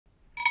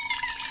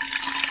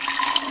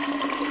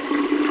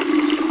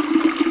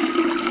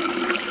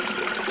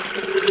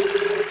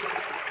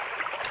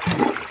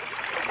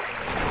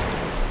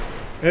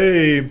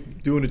Hey,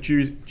 doing a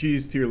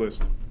cheese tier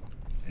list.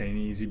 Ain't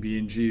easy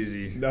being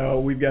cheesy. No,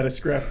 we've got to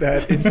scrap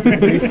that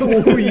instantly.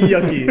 Oh,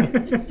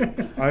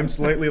 yucky. I'm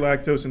slightly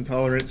lactose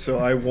intolerant, so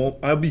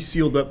I'll be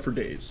sealed up for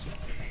days.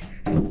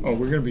 Oh,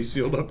 we're gonna be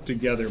sealed up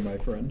together, my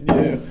friend.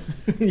 Yeah.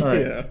 All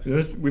right.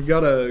 Yeah. We've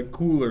got a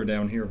cooler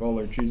down here of all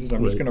our cheeses.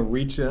 I'm just gonna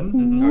reach in.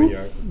 Mm-hmm. Oh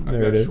yeah, I've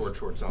There it got is.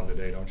 shorts on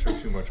today. Don't show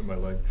too much of my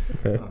leg.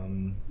 Okay.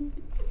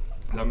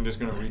 I'm just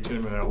gonna reach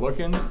in and I'll look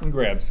in and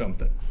grab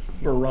something.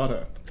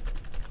 Burrata.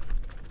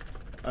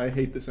 I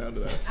hate the sound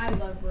of that. I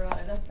love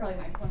burrata. That's probably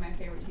one of my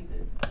favorite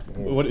cheeses.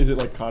 What is it,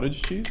 like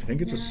cottage cheese? I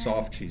think it's a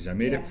soft cheese. I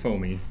made it Yeah.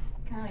 foamy.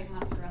 Kind of like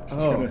mozzarella.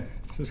 Oh.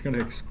 Is this gonna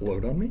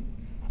explode on me?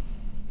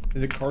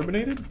 Is it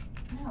carbonated?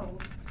 No.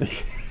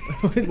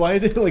 Why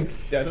is it like,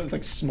 it's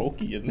like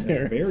smoky in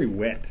there? Very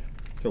wet.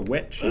 It's a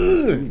wet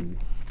cheese. Ugh. Ooh.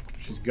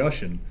 She's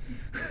gushing.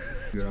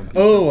 Good on pizza.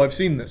 Oh, I've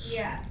seen this.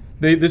 Yeah.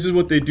 This is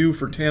what they do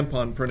for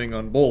tampon printing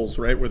on bowls,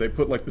 right? Where they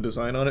put like the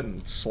design on it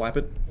and slap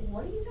it.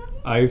 What are you talking about?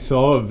 I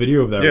saw a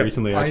video of that Yeah,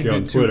 recently I actually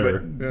on did too, Twitter.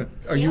 but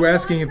Yeah. are you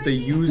asking if they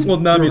use Well,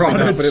 obviously burrata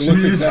not, but it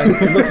looks cheese?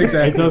 exactly. It looks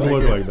exactly. It does like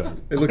look it. like that.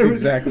 It looks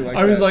exactly like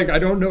that. I was like, I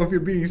don't know if you're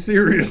being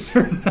serious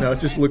or not. No, it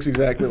just looks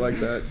exactly like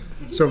that.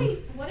 Did you so- say,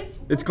 what did,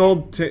 It's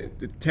called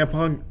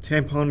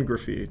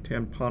tamponography,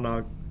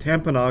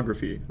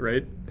 tamponography,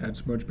 right?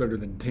 That's much better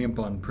than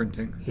tampon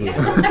printing.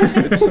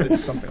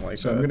 It's something like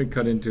So that. I'm gonna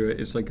cut into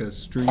it. It's like a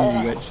stringy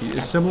wet cheese.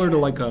 It's similar to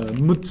like a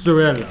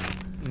mozzarella.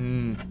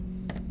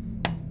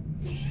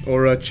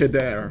 Or a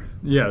cheddar.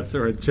 Yes,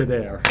 or a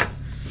cheddar.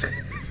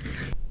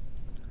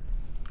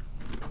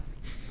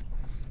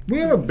 We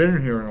haven't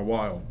been here in a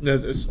while. Yeah,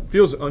 it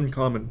feels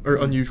uncommon or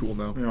unusual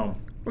now. You know,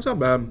 It's not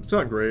bad. It's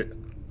not great.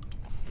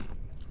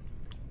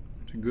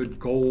 it's a good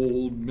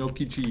cold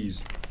milky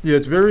cheese. Yeah,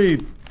 it's very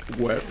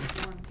wet.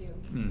 warm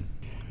too.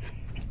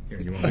 Here,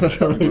 you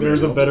want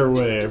There's a better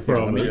way, I let me-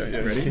 promise. Yeah,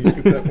 yeah. Ready? Can you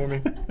scoop that for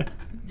me?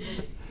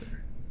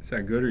 Is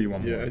that good or you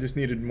want more? Yeah, I just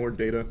needed more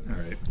data. All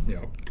right. Yeah.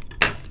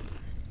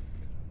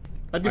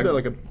 I'd give that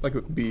like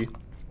a B.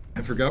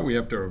 I forgot we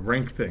have to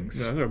rank things.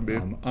 No, that's a B.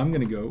 I'm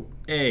gonna go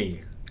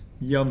A.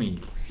 Yummy.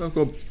 I'll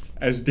go.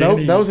 As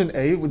Danny. That was an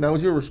A. When that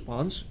was your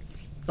response.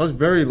 That was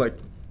very like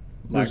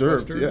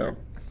reserved. Lackluster? Yeah.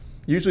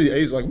 Usually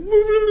A's like.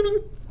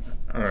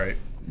 All right.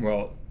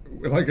 Well,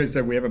 like I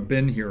said, we haven't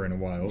been here in a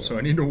while, so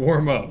I need to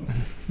warm up.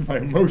 My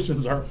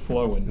emotions aren't That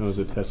flowing. was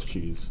a test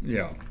cheese.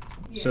 Yeah.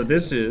 So Yeah.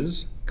 this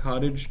is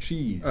cottage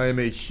cheese. I am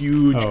a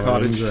huge Oh, I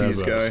cottage didn't grab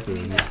cheese those guy.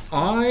 spoons.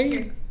 I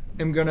Here's-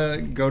 am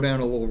gonna go down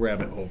a little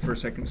rabbit hole for a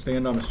second.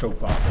 Stand on a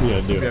soapbox.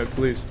 Yeah, do Yeah, it.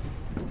 please.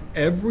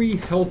 Every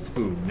health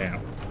food now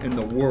in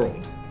the world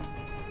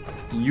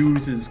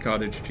uses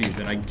cottage cheese,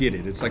 and I get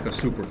it. It's like a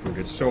superfood.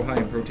 It's so high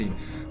in protein.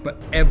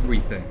 But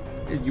everything,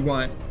 you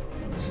want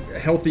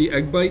healthy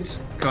egg bites,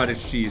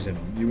 cottage cheese in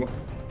them.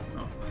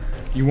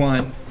 You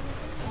want.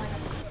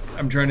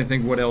 I'm trying to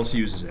think what else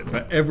uses it,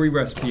 but every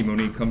recipe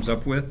Monique comes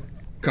up with,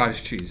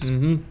 cottage cheese.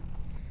 Mm-hmm.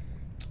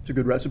 It's a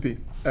good recipe.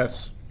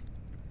 S.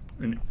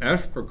 An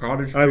S for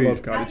cottage cheese. I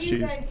love How cottage do you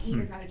cheese. guys eat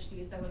your cottage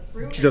cheese though? With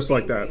fruit? or Just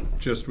like savory? that.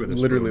 Just with a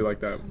Literally spoon. like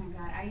that. Oh my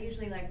god, I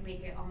usually like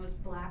make it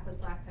almost black with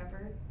black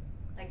pepper.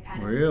 Like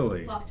add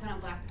Really? a fuck ton of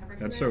black pepper to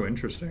That's it. so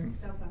interesting. It's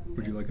so fucking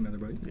Would you good. like another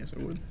bite? Yes,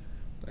 I would.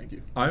 Thank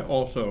you. I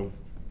also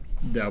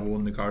dabble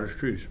in the cottage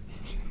cheese.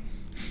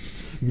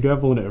 You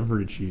dabble in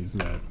every cheese,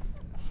 Matt.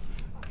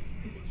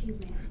 He's a cheese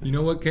man. You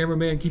know what,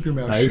 cameraman? Keep your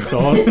mouth I shut.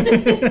 saw.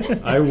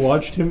 I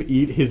watched him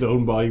eat his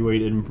own body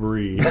weight in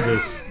brie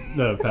this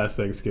past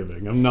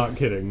Thanksgiving. I'm not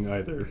kidding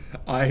either.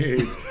 I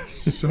ate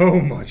so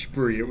much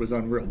brie, it was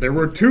unreal. There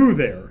were two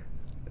there,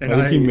 and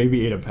I think he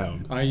maybe ate a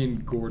pound. I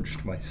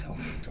engorged myself.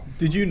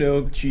 Did you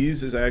know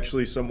cheese is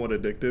actually somewhat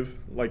addictive?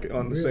 Like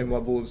on the same Really?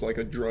 level as like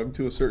a drug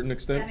to a certain That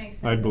extent? makes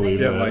sense. I'd believe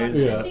Yeah, that. why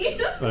is yeah.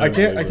 Cheese. I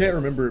can't believe it.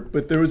 remember,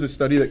 but there was a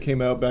study that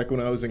came out back when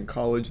I was in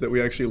college that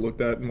we actually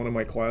looked at in one of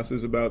my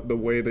classes about the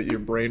way that your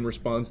brain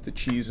responds to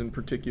cheese in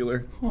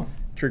particular. Huh.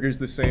 Triggers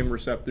the same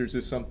receptors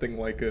as something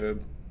like a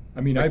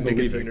I mean, Like I believe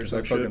believing it or because I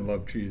some shit. fucking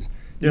love cheese.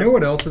 Yeah. You know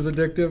what else is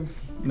addictive?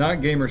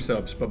 Not gamer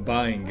subs, but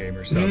buying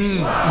gamer subs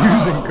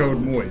using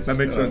code MOIST. That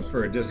makes sense.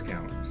 For a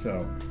discount. So,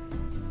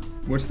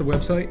 what's the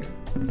website?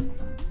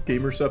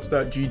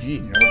 gamersubs.gg.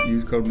 You know,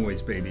 use code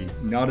MOIST, baby.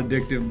 Not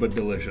addictive, but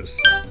delicious.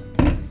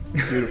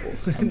 Beautiful.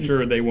 I'm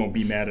sure they won't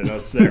be mad at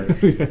us there.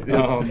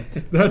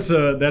 That's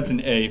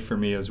an A for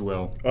me as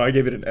well. Oh, I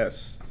gave it an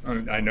S.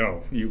 I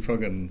know you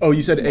fucking. Oh,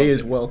 you said A loved as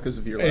it. well because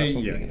of your A, last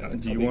one. yeah.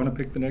 Do you want to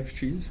pick the next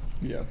cheese?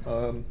 Yeah.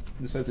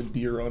 This has a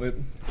deer on it.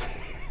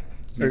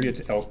 Maybe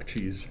it's elk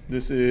cheese.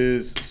 This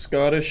is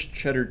Scottish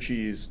cheddar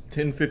cheese,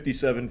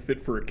 1057, fit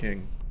for a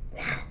king.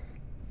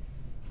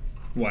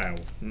 Wow.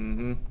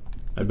 Mm-hmm.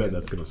 I bet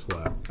that's gonna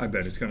slap. I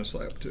bet it's gonna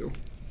slap too.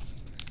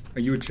 Are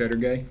you a cheddar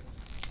guy?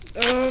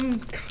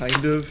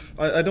 Kind of.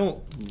 I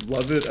don't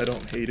love it. I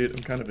don't hate it.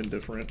 I'm kind of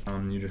indifferent.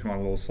 You just want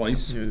a little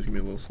slice? Yeah, just give me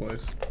a little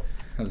slice.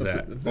 How's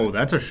that? Oh,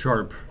 that's a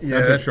sharp. Yeah,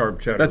 That's a sharp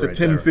cheddar. That's a right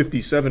there.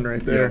 1057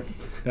 right there. Yeah.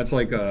 That's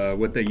like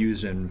what they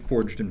use in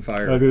Forged in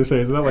Fire. I was gonna say,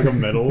 isn't that like a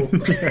metal,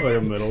 like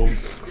a metal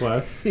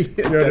class? Yeah,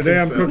 today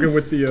I'm cooking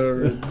with the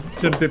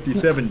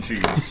 1057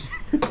 cheese.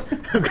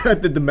 I've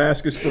got the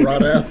Damascus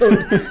Ferrata out.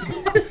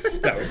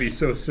 That would be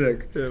so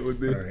sick. Yeah, it would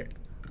be. All right.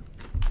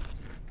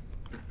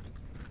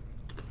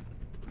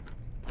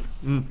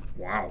 Mm.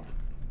 Wow.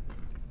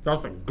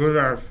 That's a good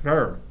ass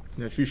cheddar.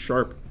 Yeah, she's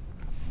sharp.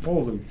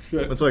 Holy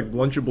shit. It's like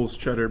Lunchables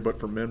cheddar, but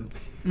for men.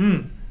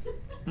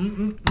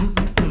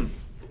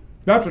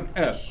 That's an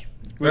S.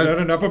 Was that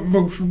enough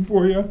emotion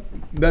for you?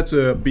 That's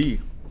a B.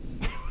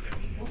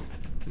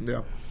 Yeah,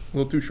 a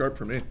little too sharp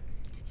for me.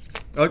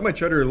 I like my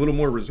cheddar a little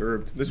more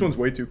reserved. This one's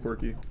way too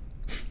quirky,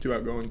 too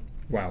outgoing.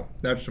 Wow.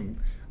 That's some.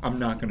 I'm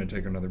not going to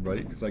take another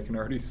bite because I can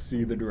already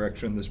see the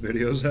direction this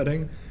video's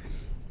heading.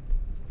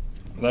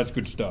 That's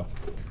good stuff.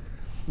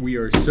 We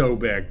are so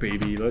back,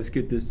 baby. Let's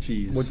get this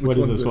cheese. What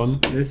is this one?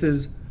 This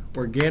is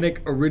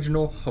Organic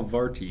Original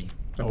Havarti.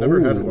 I've never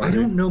had Oh. Havarti. I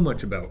don't know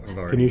much about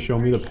Havarti. Can you show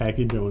me the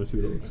package? I want to see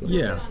what it looks like.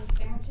 Yeah. On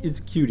sandwiches? It's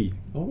cutie.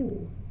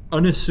 Oh.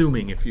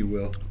 Unassuming, if you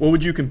will. What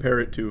would you compare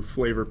it to,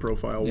 flavor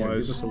profile Yeah,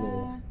 wise? give us a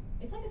little.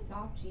 It's like a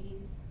soft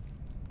cheese.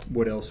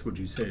 What else would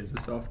you say is a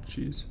soft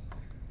cheese?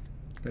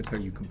 That's how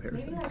you compare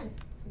Maybe things. like a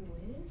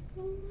Swiss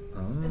almost?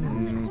 Oh. But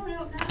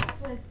no, not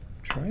Swiss.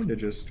 Trying to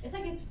just. It's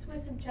like if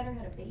Swiss and cheddar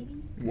had a baby.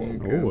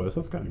 Oh, that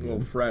sounds kind A of little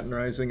good.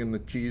 fraternizing in the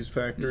cheese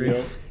factory.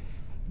 Yep.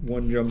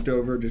 One jumped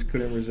over, just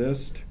couldn't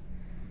resist.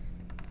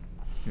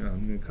 Yeah,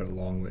 I'm gonna cut a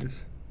long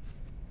ways.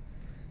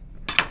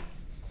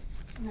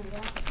 No,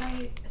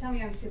 tell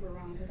me I'm super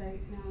wrong because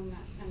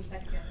I'm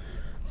second guessing.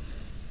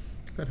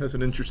 That has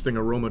an interesting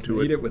aroma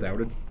to Eat it. it without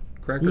a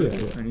cracker. Yeah,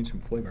 yeah. I need some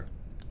flavor.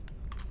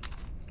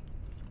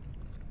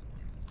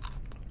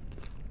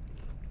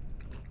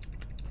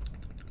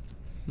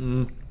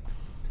 Mm.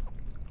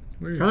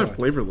 What are your Kind of thoughts?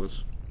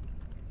 flavorless.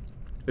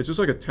 It's just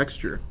like a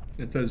texture.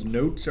 It says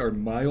notes are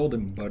mild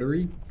and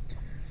buttery.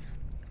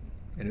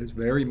 It is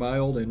very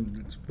mild and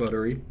it's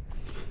buttery.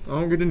 I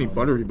don't get any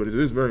buttery, but it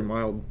is very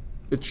mild.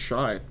 It's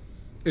shy.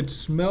 It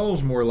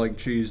smells more like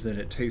cheese than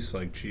it tastes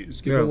like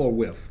cheese. Give it Yeah. a little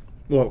whiff.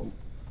 Well,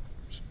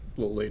 it's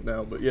a little late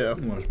now, but yeah.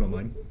 You want to smell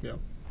mine? Yeah.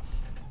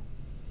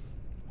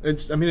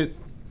 It's. I mean,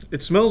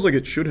 it smells like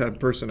it should have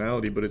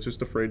personality, but it's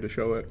just afraid to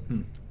show it.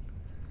 Hmm.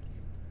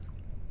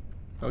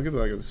 I'll give it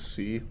like a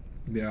C.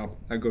 Yeah,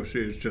 I go see.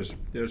 It's just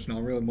there's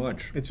not really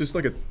much. It's just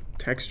like a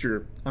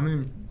texture. I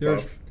mean,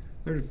 Buff.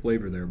 there's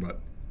flavor there, but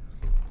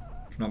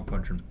it's not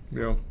punching.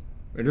 Yeah.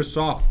 It is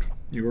soft.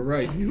 You were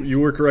right. You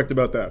were correct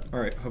about that. All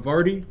right,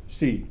 Havarti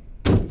C.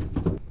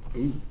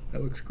 Ooh,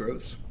 that looks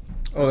gross.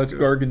 Oh, that's good.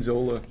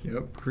 Gorgonzola.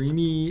 Yep,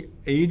 creamy,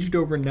 aged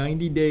over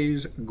 90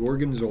 days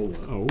Gorgonzola.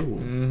 Oh.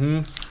 Mm-hmm.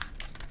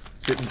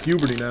 It's hitting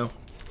puberty now.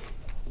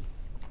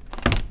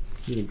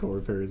 You think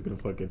Corey Perry's gonna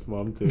fuck its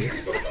mom too?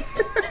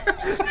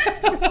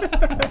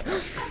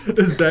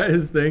 Is that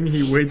his thing?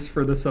 He waits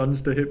for the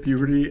sons to hit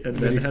puberty and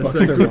then he has fucks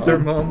sex their with their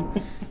mom.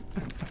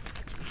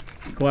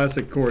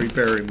 Classic Corey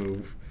Perry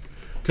move.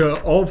 To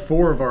all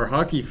four of our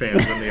hockey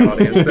fans in the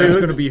audience, that's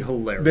going to be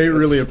hilarious. They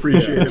really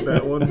appreciated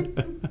that one.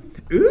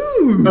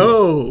 Ooh!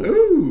 Oh.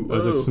 Ooh!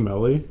 Was Oh. it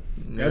smelly?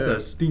 That's Yeah. a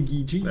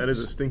stinky cheese. That is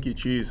a stinky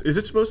cheese. Is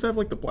it supposed to have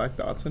like the black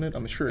dots in it?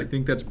 I'm sure. I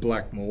think that's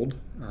black mold.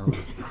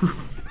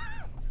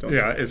 Don't,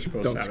 Yeah, it's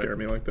supposed don't to have scare it.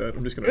 me like that.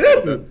 I'm just gonna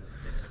eat that.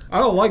 I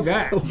don't like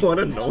that. What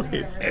a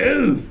noise.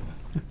 Ew!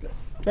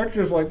 That's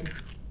just like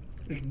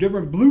it's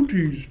different blue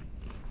cheese.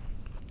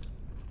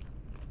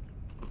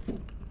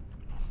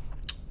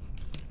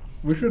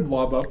 We should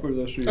lob up for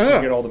this so you Ah.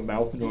 can get all the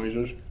mouth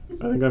noises.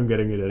 I think I'm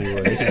getting it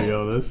anyway, to be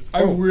honest.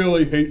 I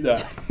really hate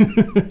that.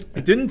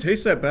 It didn't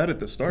taste that bad at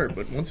the start,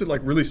 but once it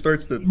like really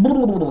starts to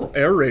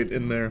aerate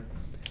in there,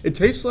 it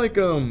tastes like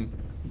a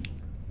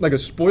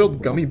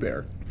spoiled gummy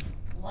bear.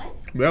 What?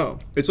 Yeah,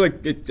 it's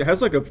like it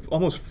has like a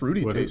almost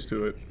fruity What taste is-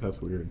 to it.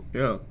 That's weird.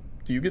 Yeah.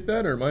 Do you get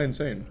that, or am I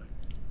insane?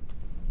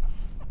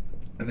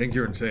 I think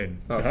you're insane.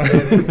 Oh.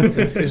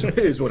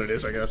 is what it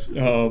is, I guess.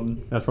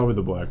 That's probably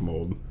the black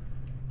mold.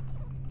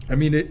 I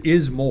mean, it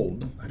is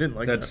mold. I didn't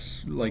like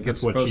That's like That's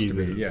it's what supposed to cheese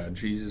be. is. Yeah,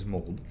 cheese is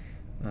mold.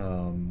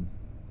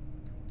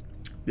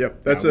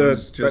 Yep, that's That a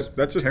was just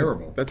that's just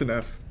terrible. That's an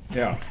F.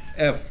 Yeah,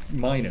 F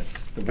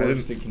minus, the I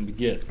worst didn't- it can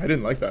get. I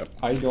didn't like that.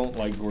 I don't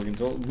like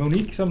gorgonzola.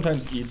 Monique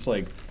sometimes eats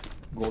like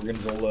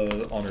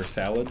gorgonzola on her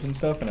salads and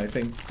stuff, and I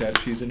think that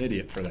she's an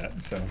idiot for that.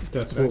 So.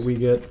 That's what we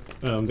get,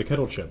 the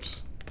kettle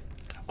chips.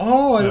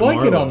 Oh, I At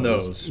like it on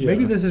Marlowe's. those. Yeah.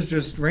 Maybe this is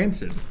just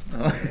rancid.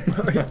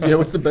 Yeah,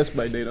 what's the best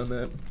by date on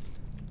that?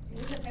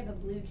 This is a type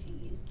of blue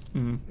cheese.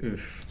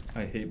 Oof,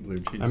 I hate blue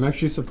cheese. I'm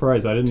actually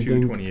surprised. I didn't think,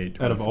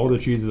 228, out of all the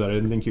 24. cheeses, I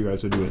didn't think you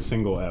guys would do a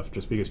single F,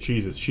 just because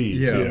cheese is cheese.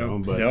 Yeah. You know,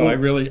 but No, I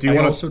really. Do you I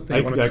wanna- also I,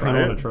 think wanna I try kind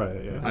of it? want to try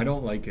it. Yeah. I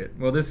don't like it.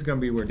 Well, this is gonna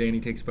be where Danny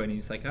takes a bite and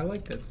he's like, "I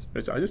like this."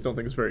 I just don't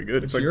think it's very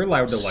good. It's like You're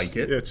allowed to like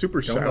it. Yeah, it's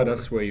super Don't sour. let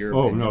us sway your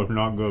Oh opinion. no, it's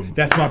not good.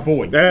 That's my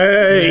boy.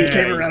 Hey, he Yeah,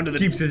 came around to the.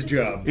 keeps his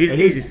job. He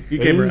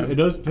It came around. It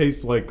does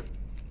taste like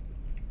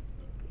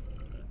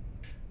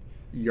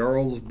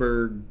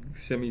Jarlsberg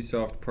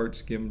Semi-soft part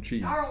skim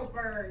cheese.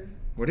 Jarlsberg.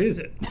 What is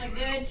it? Like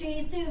good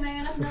cheese too,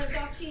 man. That's another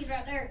soft cheese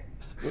right there.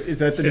 Is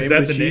that the Is name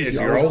that of the the name? cheese? It's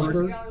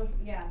Jarlsberg? Jarlsberg?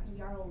 Yeah,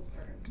 Jarlsberg.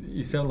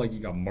 You sound like you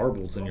got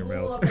marbles in your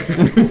mouth.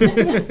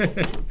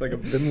 It's like a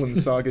Vinland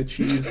Saga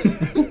cheese.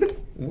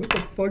 What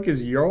the fuck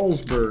is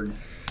Jarlsberg?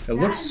 It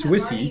looks That and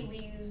Swissy. Havarti we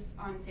use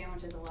on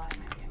sandwiches a lot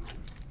in my family.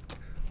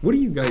 What do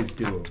you guys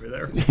do over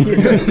there?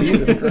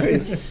 Jesus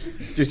Christ.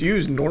 Just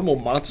use normal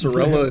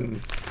mozzarella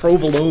and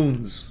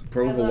provolones.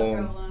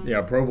 Provolone. provolone.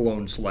 Yeah,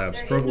 provolone slaps.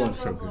 There is Provolone's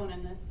no so provolone good.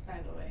 in this, by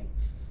the way.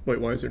 Wait,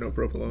 why is there no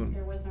provolone?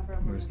 There was no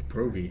provolone. Where's the in this.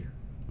 Provi?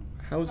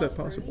 How is that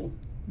Smells possible?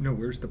 No,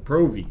 where's the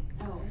Provi?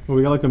 Oh. Well,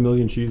 we got like a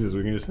million cheeses.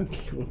 We can just send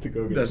Caleb to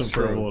go get That's some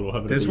true. provolone. We'll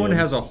have it at This the one end.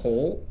 has a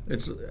hole.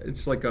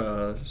 It's like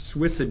a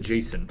Swiss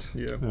adjacent.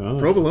 Yeah. Oh.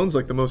 Provolone's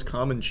like the most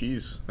common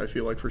cheese, I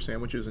feel like, for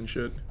sandwiches and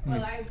shit.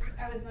 Well, I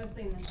was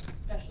mostly in this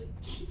specialty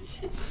cheese.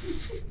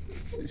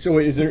 So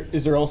wait,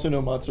 is there also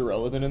no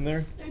mozzarella then in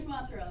there? There's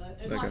mozzarella.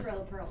 There's Okay.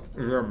 mozzarella pearls.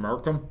 Is there a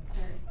Markham?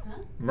 Huh?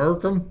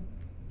 Markham?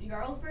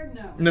 Jarlsberg?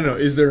 No. No,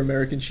 is there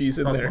American cheese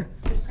in there?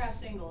 There's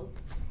Kraft singles.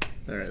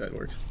 Alright, that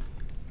works.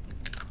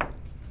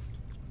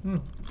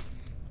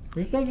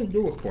 This doesn't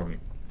do it for me.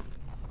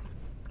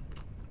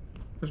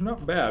 It's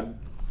not bad.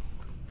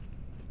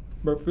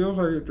 But it feels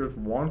like it just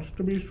wants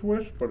to be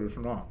Swiss, but it's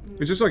not.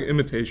 It's just like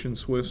imitation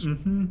Swiss.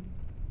 Mm-hmm.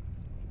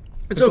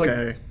 It's It's like-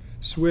 okay.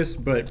 Swiss,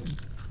 but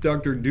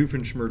Dr.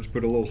 Doofenshmirtz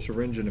put a little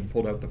syringe in and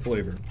pulled out the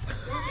flavor.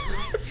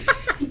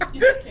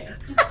 Okay.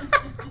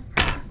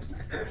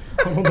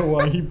 I don't know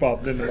why he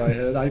popped into my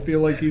head. I feel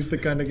like he's the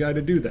kind of guy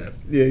to do that.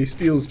 Yeah, he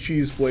steals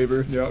cheese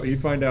flavor. Yeah,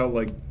 he'd find out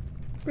like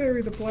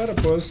Barry the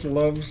platypus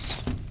loves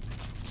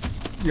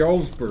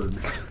Jarlsberg.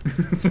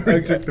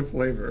 I took the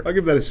flavor. I'll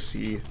give that a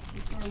C.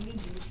 It's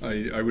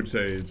Norwegian. I would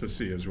say it's a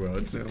C as well.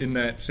 It's Yeah. in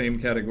that same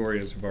category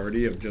as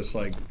Vardy of just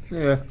like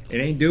Yeah.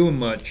 it ain't doing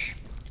much.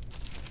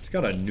 It's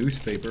got a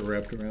newspaper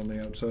wrapped around the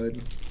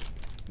outside.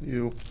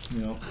 You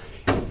You know.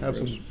 have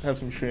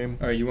some shame.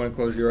 All right, you want to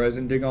close your eyes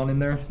and dig on in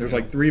there? There's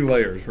like 3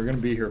 layers. We're gonna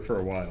be here for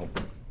a while.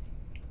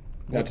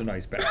 That's a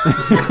nice bag.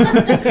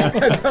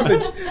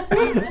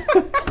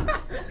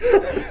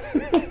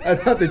 I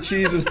thought the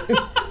cheese was.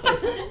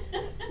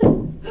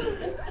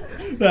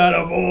 That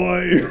a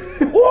boy.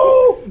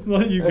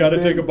 Woo! You got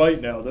to take a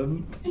bite now.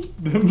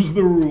 Them's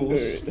the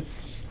rules.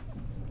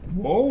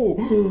 Whoa!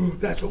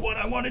 That's the one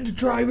I wanted to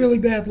try really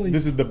badly.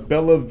 This is the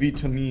Bella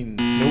Vitamine.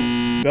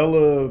 Nope.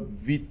 Bella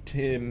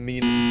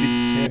Vitamino.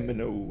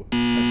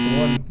 That's the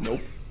one.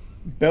 Nope.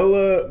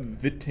 Bella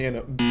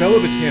Vitano. Bella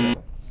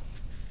Vitano.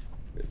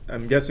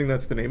 I'm guessing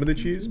that's the name of the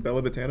cheese.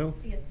 Bella Vitano.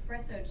 The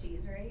espresso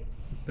cheese, right?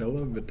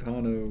 Bella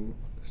Vitano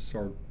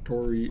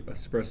Sartori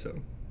Espresso.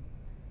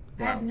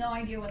 I have Wow. no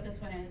idea what this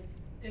one is.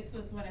 This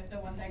was one of the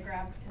ones I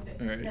grabbed because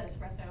it Alright. said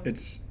espresso.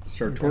 It's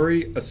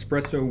Sartori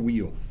Espresso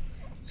Wheel.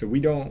 So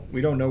we don't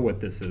know what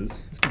this is.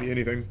 This could be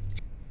anything.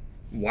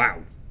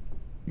 Wow.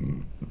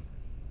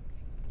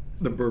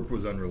 The burp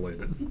was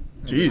unrelated.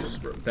 Jeez.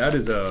 That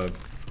is a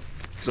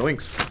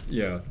Zoinks.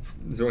 yeah.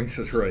 Zoinks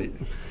is right.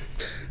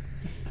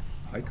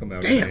 I come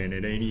out Damn. saying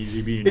it ain't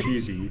easy being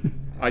cheesy.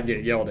 I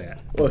get yelled at.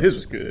 Well, his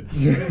was good.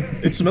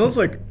 It smells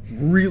like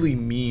really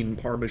mean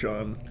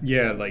Parmesan.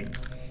 Yeah, like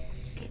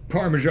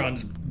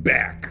Parmesan's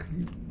back.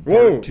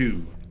 Whoa. Part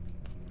 2.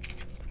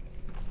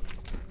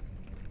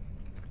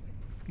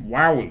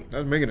 Wowie. I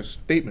was making a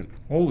statement.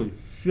 Holy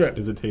shit.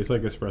 Does it taste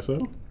like espresso?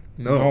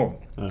 No.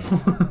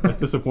 Oh, that's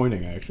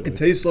disappointing, actually. It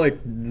tastes like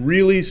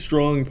really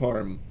strong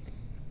parm.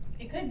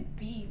 It could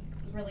be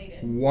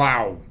related.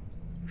 Wow.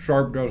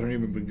 Sharp doesn't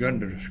even begin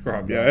to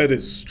describe Yeah, that. it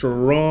is I'm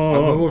strong.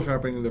 almost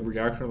having the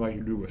reaction like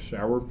you do with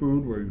sour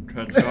food where you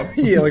tense up.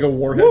 Yeah, like a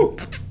warhead. Woo!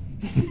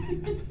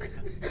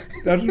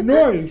 That's the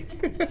noise.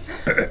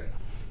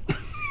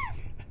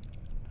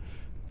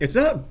 It's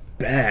not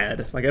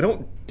bad. Like, I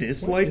don't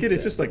dislike is it.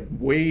 It's that? just like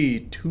way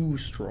too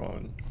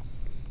strong.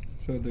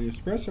 So the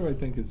espresso, I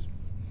think, is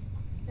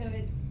So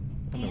it's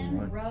don't know hand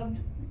why. rubbed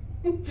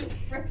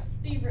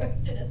freshly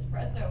roasted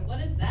espresso. What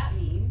does that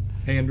mean?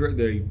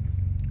 they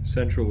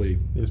centrally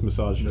It's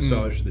massage.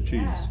 massage the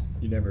cheese. Yeah.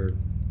 You never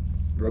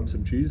rub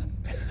some cheese?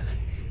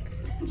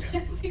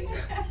 Yes, you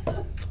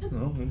have.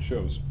 Well, it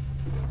shows.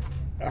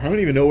 I don't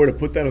even know where to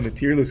put that on the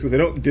tier list because I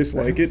don't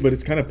dislike it, but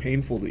it's kind of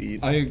painful to eat.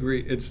 I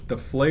agree. It's the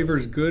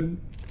flavor's good.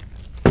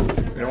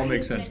 It all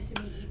makes sense.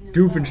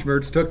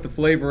 Doofenshmirtz took the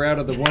flavor out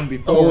of the one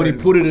before. Oh, and he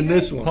and put it in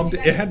this one. Pumped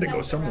it. It had to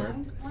go somewhere.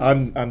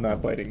 I'm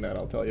not biting that,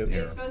 I'll tell you.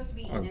 It's supposed to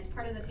be eaten. I'm- It's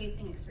part of the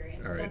tasting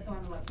experience. All right. It's also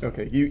on the website.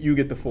 Okay, you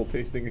get the full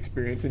tasting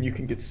experience and you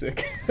can get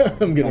sick.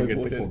 I'm gonna I'll get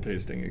avoid the full it.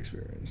 tasting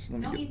experience. Let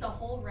me Don't get- eat the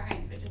whole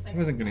rind, but just like. I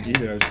wasn't gonna eat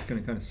it. I was just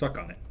gonna kind of suck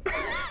on it.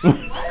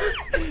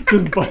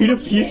 Just bite a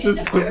piece and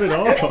slip it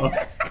off.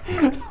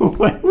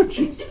 Why would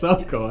you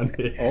suck on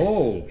it?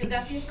 Oh, Is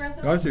that the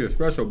espresso? that's the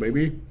espresso,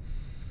 baby.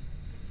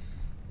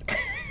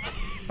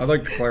 I'd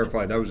like to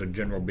clarify that was a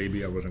general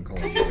baby. I wasn't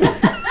calling you.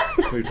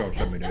 Please don't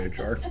send me to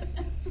HR.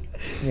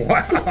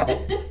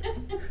 Wow.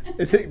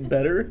 Is it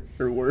better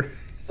or worse?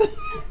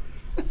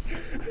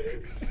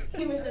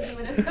 He wishes he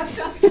would have sucked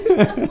on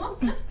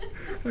it.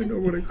 I know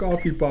what a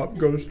coffee pop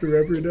goes through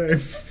every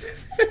day.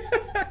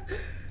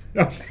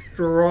 That's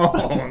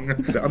strong.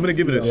 I'm gonna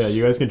give it a. Yeah,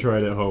 you guys can try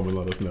it at home and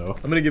let us know.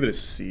 I'm gonna give it a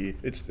C.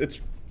 It's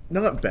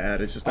not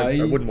bad. It's just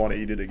I wouldn't want to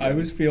eat it again. I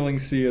was feeling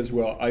C as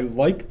well. I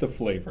like the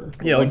flavor.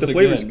 Yeah, like Once the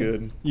flavor's again,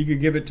 good. You could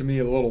give it to me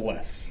a little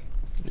less.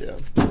 Yeah.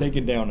 Take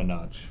it down a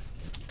notch.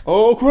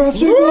 Oh, Kraft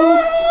singles!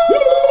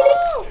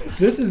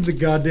 This is the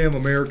goddamn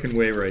American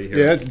way right here.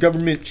 Yeah, that's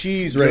government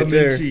cheese right Government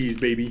there. cheese,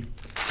 baby.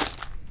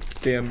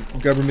 Damn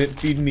government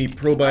feeding me I'm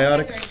glad you're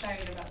probiotics.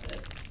 excited about this.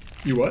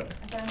 You what?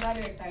 I'm glad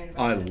you're excited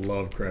I about this.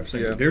 love Kraft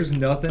Single. Yeah. There's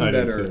nothing I do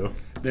better too.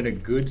 than a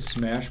good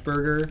smash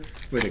burger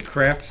with a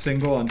Kraft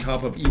Single on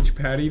top of each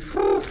patty.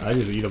 I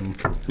just eat them.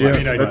 Yeah, I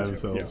mean, I by do.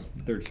 themselves.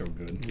 Yeah, they're so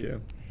good. Yeah.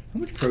 How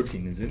much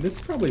protein is in? This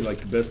is probably like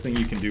the best thing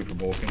you can do for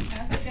bulking.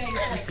 I also say you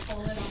like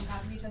fold it on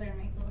top of each other and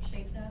make little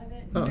shapes out of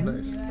it. Oh, You ever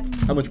nice. do that?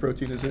 How much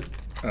protein is it?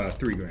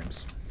 3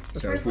 grams.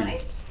 For a if we,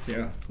 slice?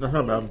 yeah, That's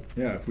not bad.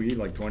 yeah. If we eat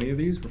like 20 of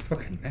these, we're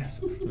fucking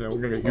massive. Yeah, we're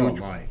gonna get Oh huge.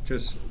 my!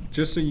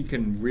 Just so you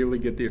can really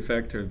get the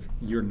effect of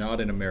you're not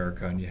in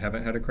America and you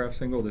haven't had a Kraft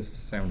Single. This is the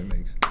sound it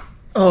makes.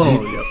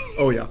 Oh yeah.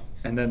 Oh yeah.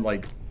 And then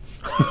like,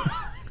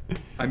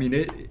 I mean,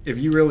 if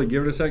you really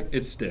give it a sec,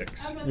 it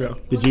sticks. I was about Yeah. to say,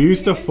 Did well, you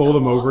used to it's fold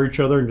them the over wall. each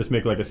other and just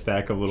make like a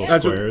stack of little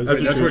That's what- squares?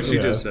 that's what she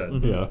Yeah. just said.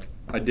 Yeah.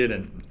 I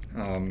didn't,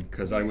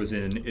 because I was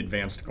in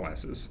advanced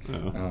classes.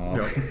 Oh.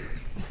 Yeah.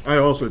 I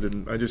also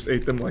didn't. I just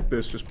ate them like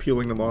this, just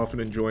peeling them off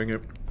and enjoying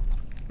it.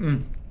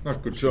 That's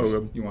good. So cheese.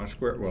 good. You want a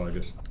square? Well, I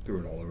just threw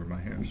it all over my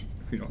hands.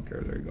 If you don't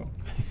care, there you go.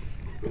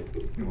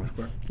 You want a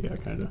square? Yeah,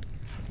 kind of.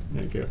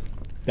 Thank you.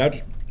 That's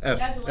S.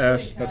 That's literally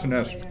S. That's an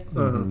S. calculated.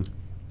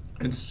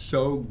 Mm-hmm. It's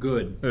so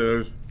good. It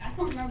is. I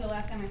don't remember the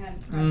last time I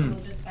had pretzel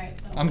just by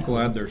itself. I'm though.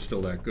 glad they're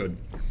still that good.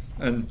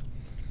 And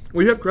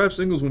Well, you have Kraft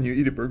singles when you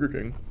eat at Burger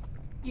King.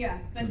 Yeah,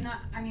 but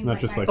not. I mean, Not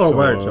just like Oh, solo.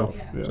 by itself.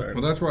 Yeah. Sorry.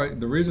 well, that's why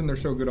the reason they're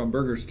so good on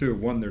burgers too.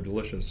 One, they're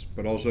delicious,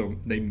 but also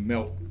they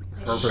melt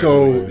perfectly.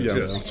 So yeah,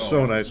 Just-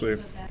 so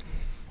nicely.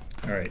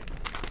 All right.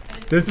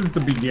 This is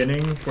the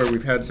beginning where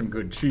we've had some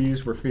good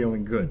cheese. We're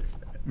feeling good.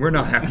 We're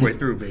not halfway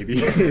through, baby.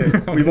 Yeah,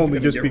 It's we've only gonna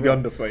just get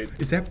begun rough. to fight.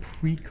 Is that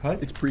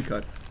pre-cut? It's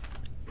pre-cut.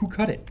 Who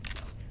cut it?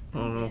 I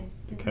don't know.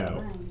 The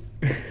cow.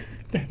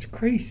 That's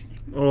crazy.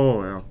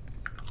 Oh yeah.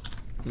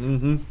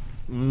 Mm-hmm.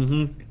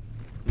 Mm-hmm.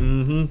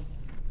 Mm-hmm.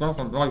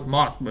 Nothing like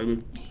moss,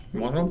 baby.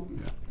 Want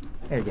them?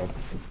 There you go.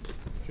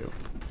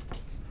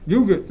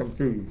 You get some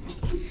cheese.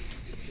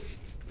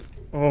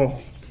 Oh.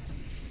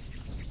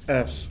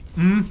 S.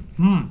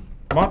 Mm-hmm.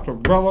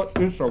 Mozzarella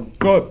is so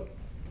good.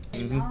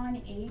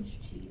 Non-aged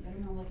cheese. I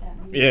don't know what that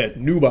means. Yeah,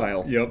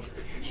 nubile. Yep.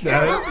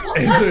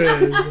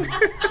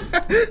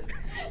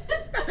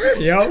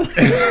 Yep.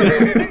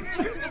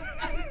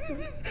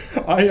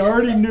 I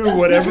already knew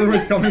whatever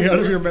was coming out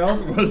of your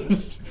mouth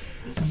was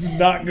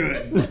not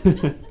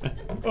good.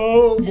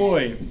 Oh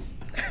boy.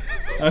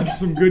 That's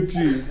some good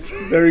cheese.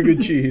 Very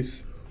good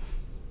cheese.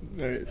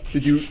 All right.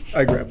 Did you?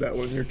 I grabbed that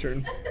one. Your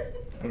turn.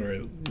 All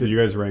right. Did you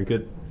guys rank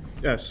it?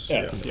 S.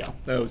 S, yeah.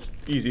 That was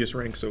easiest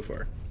rank so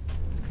far.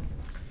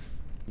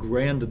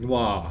 Grand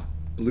Noir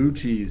blue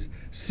cheese,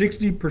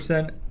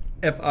 60%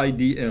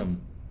 FIDM.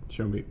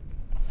 Show me.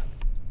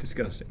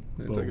 Disgusting.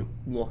 It's like a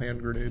little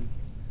hand grenade.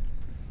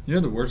 You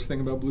know the worst thing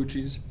about blue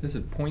cheese? This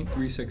is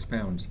 0.36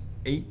 pounds,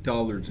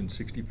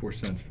 $8.64 for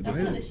That's this.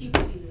 one of the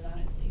cheapest cheeses,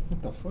 honestly.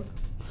 What the fuck?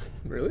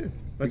 Really? We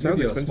That give sounds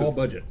you a expensive. small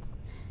budget.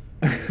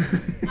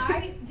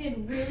 I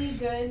did really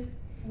good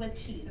with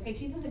cheese. Okay,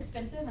 cheese is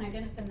expensive, and I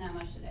didn't spend that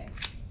much today.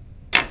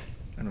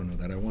 I don't know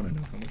that. I want to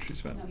know how much you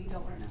spent. No, you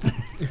don't want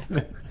to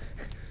know.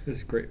 This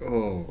is great.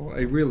 Oh, I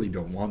really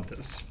don't want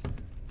this.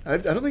 I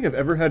don't think I've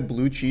ever had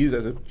blue cheese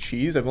as a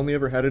cheese. I've only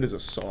ever had it as a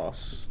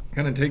sauce.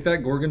 Kind of take that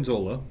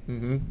gorgonzola,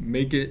 Mm-hmm.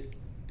 make it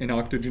an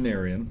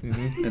octogenarian,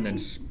 Mhm. and then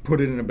put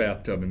it in a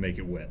bathtub and make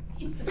it wet.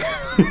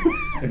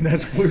 And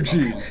that's blue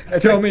cheese.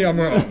 Tell me I'm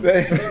wrong.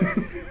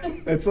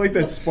 That's like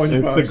that It's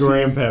SpongeBob. the scene.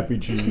 Grandpappy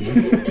cheese.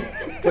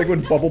 It's like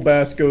when Bubble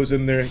Bass goes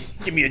in there.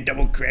 Give me a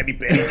double Krabby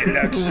Patty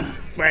Deluxe,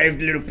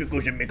 5 little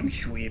pickles and make them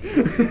sweet,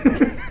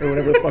 or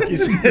whatever the fuck he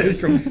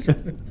says.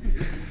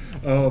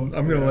 I'm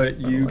gonna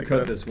let don't you like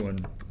cut that. this one.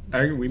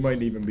 We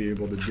might even be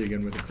able to dig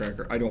in with a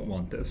cracker. I don't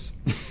want this.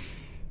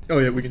 Oh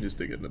yeah, we can just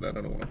dig into that.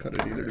 I don't want to cut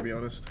it either, to be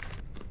honest.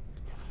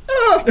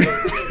 Oh,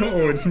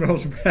 it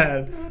smells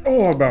bad.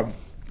 Oh, man.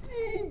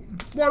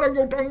 Why'd I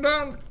go tongue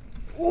down?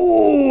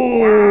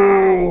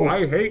 Oh,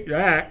 I hate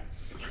that.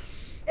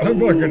 I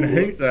fucking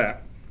hate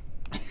that.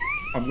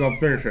 I'm gonna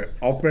finish it.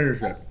 I'll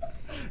finish it.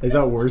 Is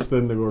that worse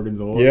than the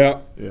gorgonzola? Yeah.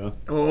 Yeah.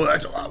 Oh,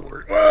 that's a lot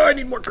worse. Oh, I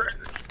need more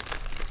crackers.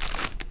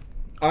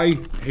 I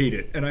hate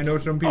it, and I know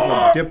some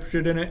people dip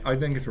shit in it. I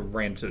think it's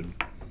rancid.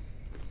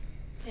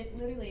 It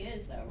literally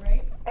is, though,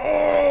 right?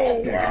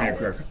 Oh, Yeah, give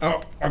me a cracker.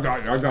 Oh, I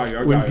got you. I got you.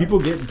 I When got you. people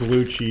get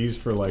blue cheese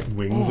for like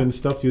wings and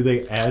stuff, do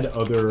they add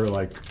other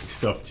like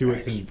stuff to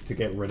it to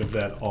get rid of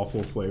that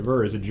awful flavor,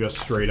 or is it just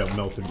straight up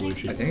melted blue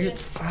cheese? I think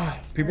it's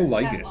people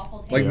like That it. awful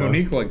taste. Like Yeah.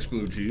 Monique likes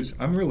blue cheese.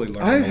 I'm really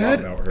learning I a lot had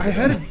about her. I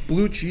had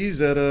blue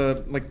cheese at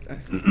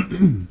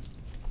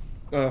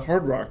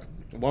Hard Rock,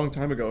 a long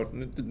time ago,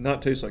 and it did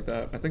not taste like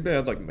that. I think they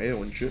had like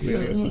mayo and shit. Yeah,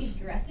 maybe. it's Cheese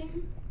just-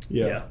 dressing?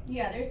 Yeah.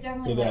 Yeah, there's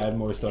definitely Did they like, add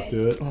more stuff eggs-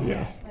 to it? Oh.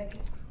 Yeah. Like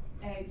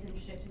eggs and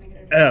shit to make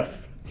it a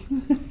F.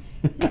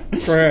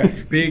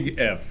 Trash. Big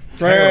F.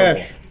 Trash.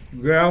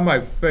 Terrible. Get out of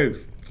my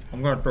face.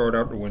 I'm gonna throw it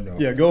out the window.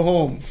 Yeah, go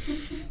home.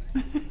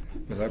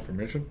 Is that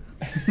permission?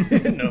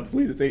 No,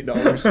 please, it's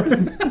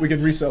 $8. We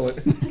can resell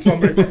it.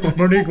 Somebody,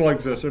 Monique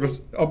likes this.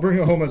 I'll bring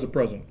it home as a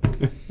present.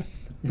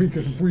 We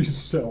can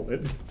resell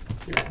it.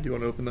 Do you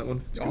want to open that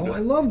one? It's Oh, good. I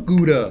love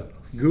Gouda.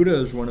 Gouda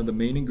is one of the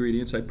main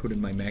ingredients I put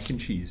in my mac and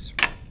cheese.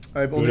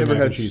 I've only Gouda ever mac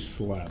had and cheese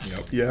slaps.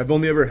 Yep. Yeah, I've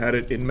only ever had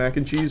it in mac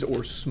and cheese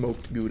or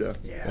smoked Gouda.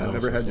 Yeah, I've that never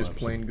also had just slaps.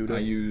 plain Gouda. I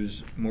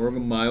use more of a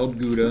mild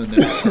Gouda and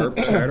then sharp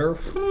cheddar.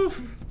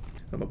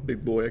 I'm a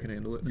big boy. I can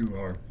handle it. You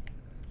are.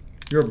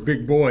 You're a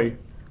big boy.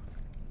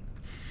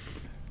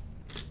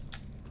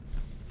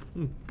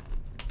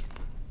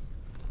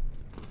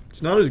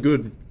 It's not as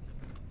good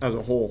as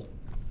a whole.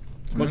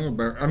 I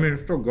mean,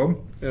 it's still good.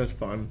 Yeah, it's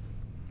fine.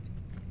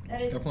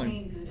 That is Definitely.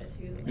 plain Gouda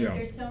too. Like, Yeah.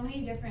 There's so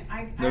many different.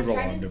 I've There's a lot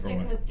tried of to different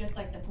stick ones. with just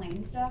like the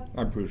plain stuff,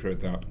 I appreciate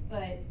that.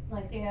 but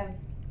like they have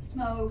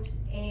smoked,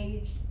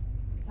 aged,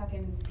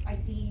 fucking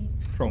spicy.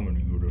 So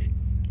many Goudas.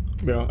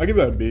 Yeah, I give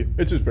that a B.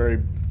 It's just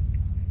very.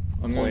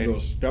 I'm going to Plain. go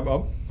a step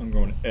up. I'm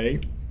going A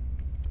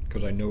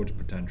because I know its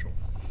potential.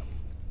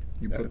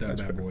 You Yeah, put that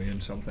that's bad fair. boy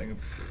in something.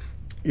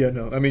 Yeah,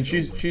 no. I mean,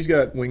 she's Over. she's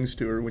got wings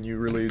to her when you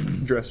really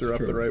dress her up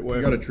the right way.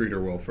 You gotta treat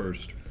her well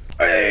first.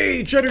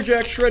 Hey, cheddar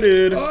jack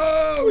shredded.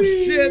 Oh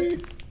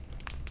shit!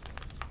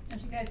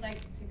 Don't you guys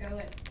like to go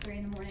at 3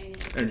 in the morning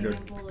And and go- eat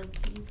a bowl of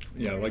cheese?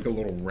 Yeah, like a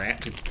little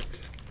rat.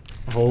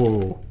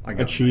 Oh, I a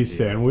got an cheese idea.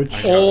 sandwich?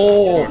 I got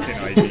Oh. a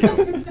fucking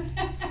idea.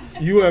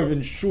 You have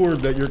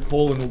ensured that your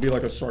colon will be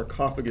like a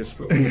sarcophagus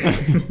food.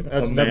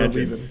 That's never Imagine.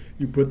 leaving.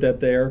 You put that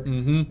there,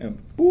 Mhm. and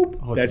boop.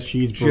 Oh, it's a that's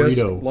cheese just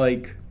burrito.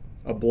 like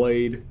a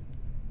blade.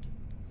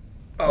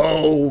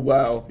 Oh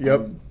wow. Yep.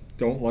 I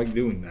don't like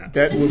doing that.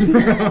 That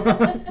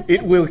will.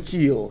 It will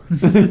heal.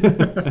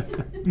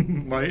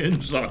 My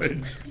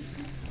insides.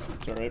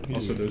 It's all right.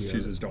 Also, those Yeah.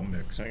 cheeses don't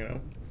mix. Hang on.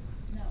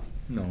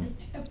 No.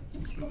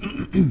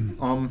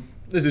 No.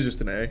 This is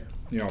just an A.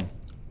 You know,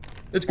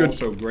 It's good.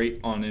 also great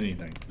on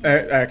anything.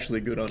 Actually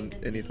good on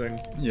anything.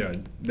 Yeah,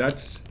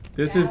 this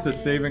is the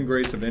saving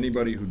grace of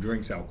anybody who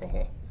drinks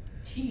alcohol.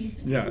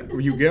 Cheese. Yeah, when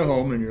you get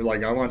home and you're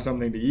like, I want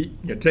something to eat.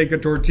 You take a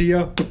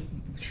tortilla,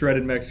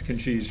 shredded Mexican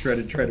cheese,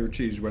 shredded cheddar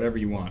cheese, whatever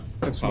you want.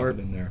 That's Pop smart.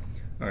 it in there.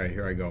 All right,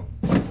 here I go.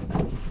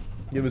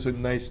 Give us a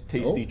nice,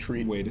 tasty Oh,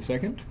 treat. Wait a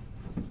second.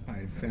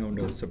 I found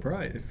a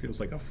surprise. It feels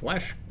like a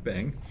flash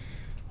bang.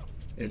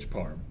 It's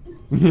parm.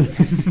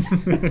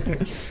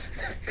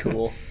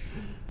 Cool.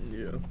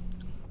 Yeah.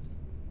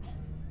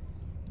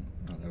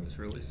 Oh, that was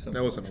really simple.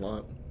 That wasn't a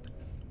lot.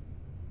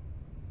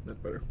 That's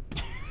better.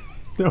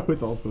 That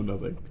was also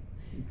nothing.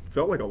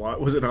 Felt like a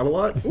lot. Was it not a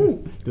lot?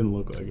 Ooh. Didn't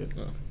look like it.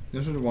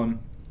 This is the one.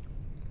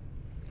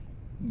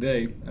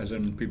 They, as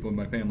in people in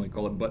my family,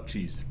 call it butt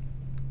cheese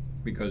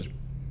because it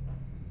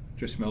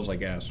just smells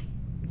like ass.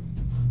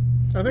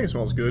 I think it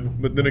smells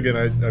good, but then again,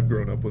 I've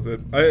grown up with it.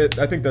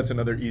 I think that's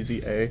another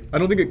easy A. I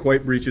don't think it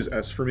quite reaches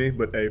S for me,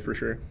 but A for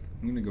sure.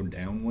 I'm gonna go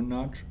down one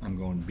notch. I'm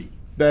going B.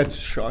 That's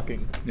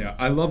shocking. Yeah,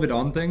 I love it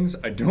on things.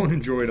 I don't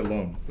enjoy it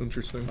alone.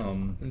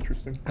 Interesting.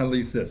 Interesting. At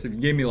least this. If you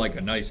gave me like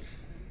a nice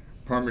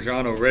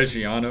Parmigiano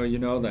Reggiano, you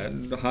know,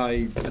 that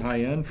high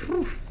end.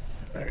 Whew.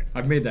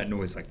 I've made that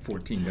noise like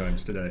 14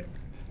 times today.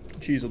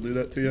 Cheese will do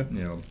that to you.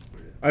 You know,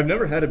 I've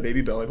never had a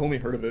Baby Bell. I've only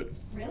heard of it.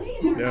 Really?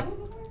 You never Yeah. had one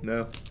before?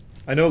 No.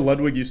 I know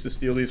Ludwig used to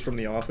steal these from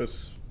the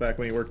office back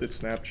when he worked at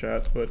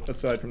Snapchat, but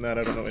aside from that,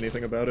 I don't know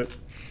anything about it.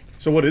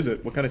 So what is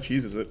it? What kind of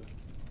cheese is it?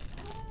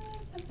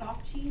 It's a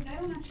soft cheese. I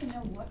don't actually know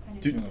what kind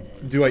of Do, cheese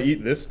it is. do I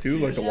eat this too,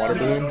 like the water No,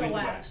 balloon? it's the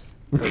wax.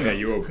 okay,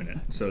 you open it,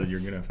 so you're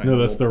gonna find. No, a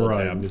that's the little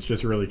rind. tab. It's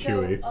just really So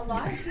chewy. a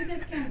lot of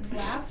cheeses can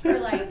last for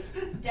like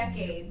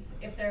decades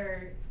if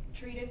they're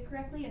treated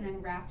correctly and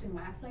then wrapped in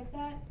wax like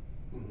that.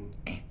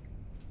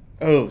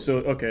 Oh, so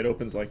okay, it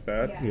opens like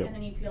that. Yeah, Yep. and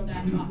then you peel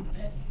that off of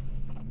it.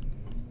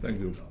 Thank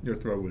you. Your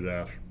throat was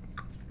ash.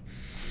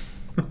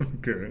 I'm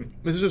kidding.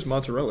 This is just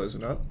mozzarella, is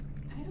it not?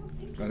 I don't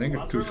think. I think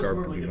it's too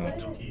sharp to be What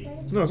mozz. did it say?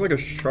 No, it's like a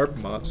sharp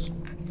mozz.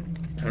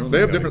 I don't They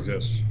have think that different.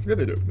 exists. Yeah,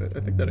 they do. I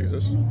think that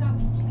exists. Semi-soft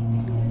cheese. Maybe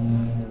it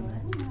is mozzarella. I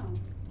don't know.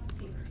 Let's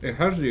see. It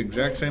has the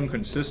exact same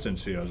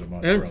consistency as a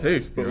mozzarella.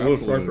 taste, but You're a little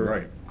absolutely sharper.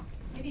 right.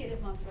 Maybe it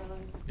is mozzarella.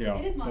 Yeah, It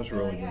is that's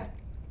mozzarella. really Yeah.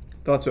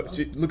 Thought so.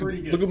 See, look Pretty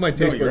at good. look at my No,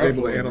 taste you're buds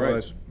able to absolutely right.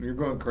 analyze. You're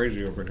going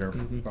crazy over here.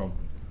 Mhm. Oh,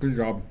 good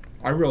job.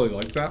 I really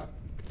like that.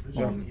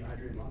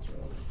 Dehydrated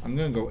mozzarella. I'm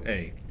gonna go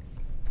A.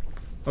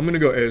 I'm gonna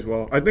go A as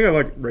well. I think I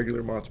like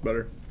regular mozz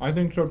better. I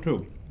think so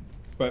too.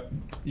 But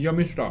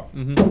yummy stuff.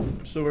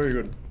 Mm-hmm. So very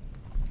good.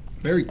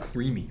 Very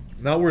creamy.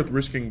 Not worth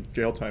risking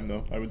jail time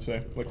though. I would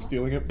say, like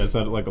stealing it. Is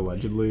that like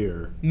allegedly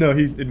or? No,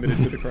 he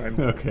admitted to the crime.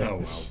 Okay. Oh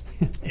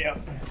wow. Yeah.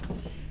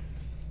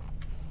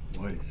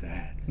 What is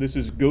that? This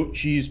is goat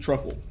cheese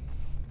truffle.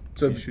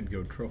 So You should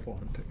go truffle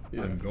hunting.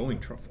 Yeah. I'm going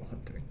truffle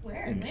hunting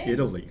Where? in When?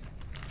 Italy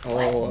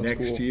oh, that's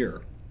next cool.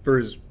 year. for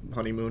his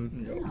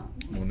honeymoon. Yep. Oh,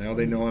 Well, now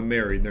they know I'm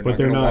married. They're But not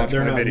they're going to not. watch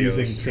They're my not videos.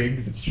 using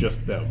pigs. It's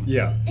just them.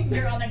 Yeah.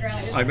 They're on the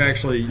ground. I'm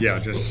actually,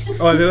 just.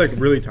 Oh, they're like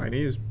really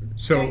tiny.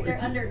 So They're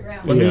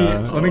underground. let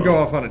Yeah. me go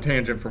off on a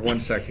tangent for 1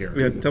 sec here.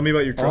 Yeah, tell me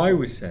about your truffle. I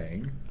was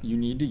saying you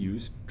need to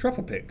use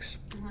truffle pigs.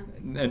 Uh-huh.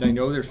 And I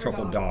know there's Or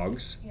truffle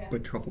dogs, Yeah.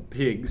 but truffle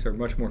pigs are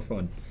much more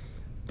fun.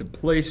 The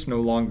place no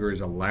longer is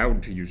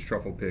allowed to use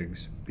truffle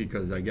pigs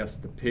because I guess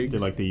the pigs. They're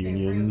like the They're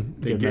union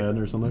They get get- mad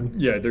or something.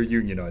 Yeah, they're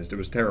unionized. It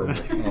was terrible.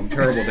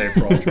 Terrible day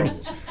for all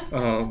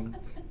truffles.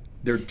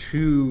 They're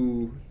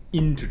too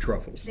into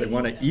truffles. They They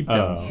want eat to them. eat them.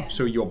 Oh. Yeah.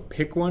 So you'll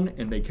pick one,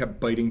 and they kept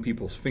biting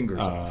people's fingers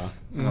off,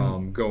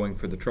 going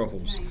for the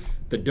truffles. Nice.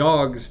 The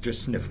dogs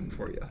just sniff them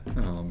for you.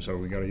 So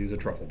we got to use a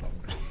truffle dog.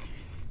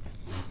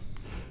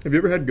 Have you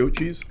ever had goat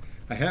cheese?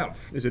 I have.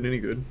 Is it any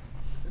good?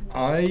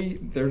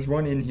 There's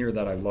one in here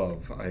that I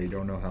love. I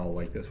don't know how I'll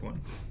like this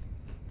one.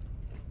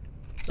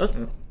 That's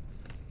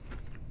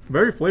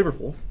very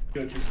flavorful.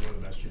 Goat cheese is one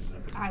of the best cheeses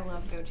ever. I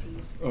love goat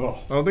cheese. Oh,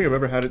 I don't think I've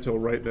ever had it till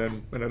right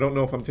then, and I don't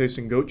know if I'm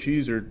tasting goat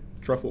cheese or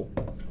truffle.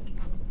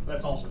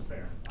 That's also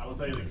fair. I will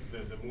tell you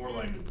the more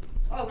like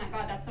Oh my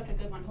god, that's such a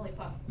good one. Holy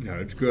fuck. no,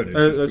 it's good. It's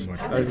That's- just too much.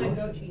 That's I- a good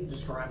goat cheese.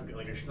 describe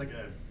like a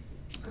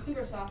It's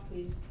super soft,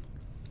 please.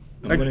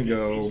 I'm gonna taste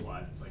go.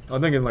 wise, it's like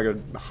I'm thinking like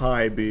a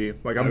high B.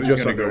 Like I I'm was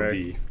just gonna under go A.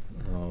 B,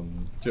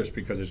 just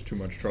because it's too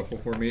much truffle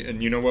for me.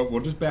 And you know what?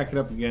 We'll just back it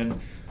up again,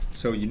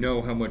 so you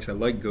know how much I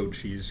like goat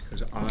cheese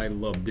because I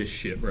love this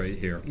shit right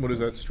here. What is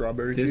that?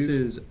 Strawberry This cheese?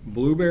 is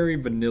blueberry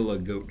vanilla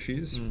goat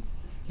cheese, and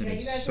Yeah, you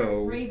it's guys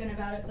so. were raving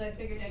about it, so I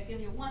figured I'd give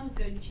you one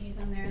good cheese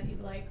in there that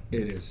you'd like.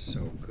 It is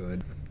so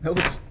good. That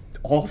looks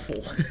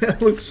awful.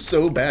 That looks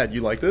so bad.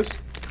 You like this?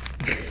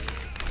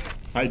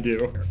 I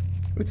do.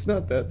 It's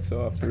not that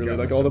soft, I really. got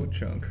Like all myself the a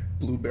chunk.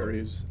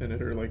 blueberries in it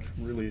are like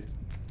really.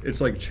 It's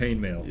like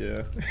chainmail.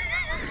 Yeah.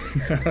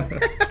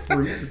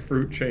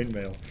 fruit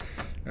chainmail.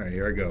 All right,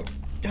 here I go.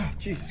 Oh,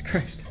 Jesus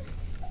Christ.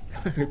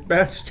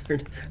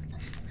 Bastard.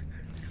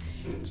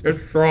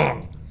 It's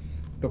strong.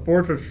 The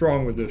force is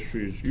strong with this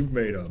cheese. You've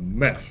made a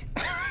mess.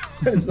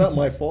 It's not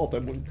my fault.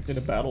 I'm in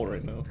a battle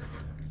right now.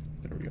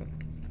 There we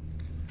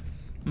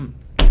go.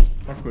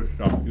 That's good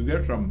stuff. You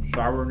get some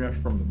sourness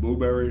from the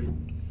blueberries.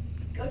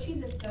 Goat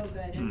cheese is so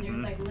good, and there's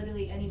Mhm. like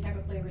literally any type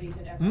of flavor you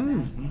could ever Mm.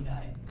 imagine. You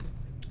got it.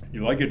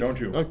 You like it, don't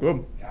you? That's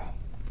good. Yeah.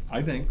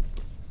 I think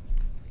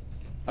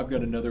I've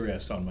got another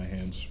S on my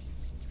hands.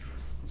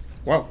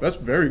 Wow, that's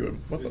very good.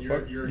 What the you're,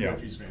 fuck? you're a Yeah.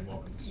 goat cheese fan.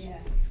 Welcome. Yeah.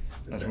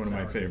 That's That one of my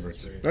sour cheese is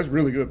favorites. great. That's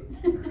really good.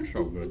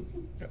 So good.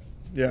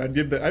 Yeah,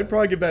 I'd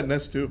probably give that an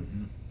S too.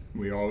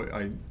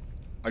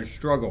 I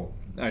struggle.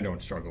 I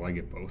don't struggle. I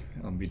get both.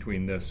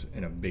 Between this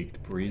and a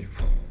baked brie,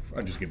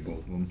 I just get both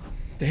of them.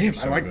 Damn,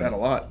 So I like good. that a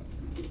lot.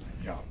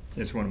 Yeah,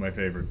 it's one of my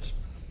favorites.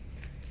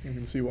 You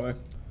can see why.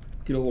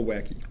 Get a little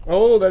wacky.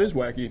 Oh, that is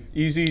wacky.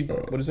 Easy.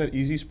 What is that?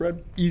 Easy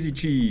spread? Easy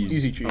cheese.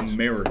 Easy cheese.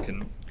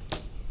 American.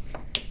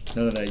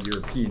 None of that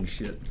European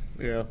shit.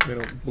 Yeah, they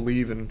don't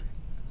believe in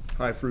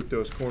high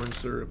fructose corn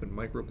syrup and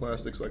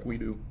microplastics like we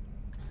do.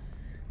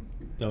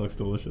 That looks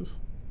delicious.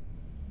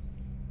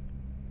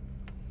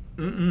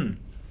 Mm-mm.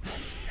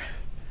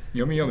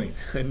 Yummy, yummy.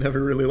 I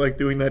never really liked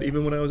doing that,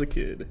 even when I was a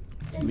kid.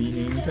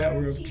 Leaning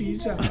tower of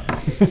cheese. I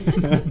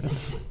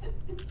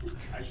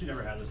actually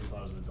never had this until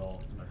I was an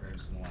adult. And my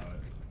parents didn't allow it.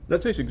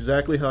 That tastes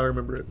exactly how I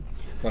remember it.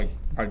 Like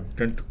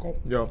identical.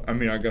 Yeah. I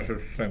mean, I guess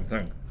it's the same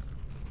thing.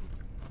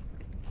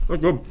 That's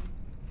good.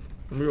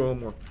 Let me go a little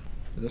more.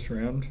 For this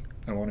round,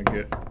 I want to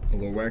get a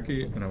little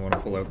wacky, and I want to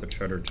pull out the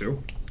cheddar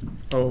too,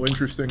 Oh,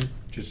 interesting.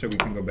 just so we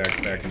can go back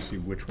to back and see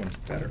which one's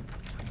better.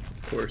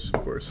 Of course,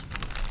 of course.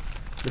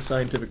 The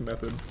scientific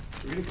method.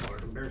 Can we get a color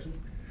comparison?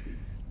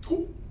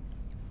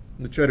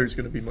 The cheddar's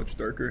going to be much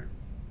darker.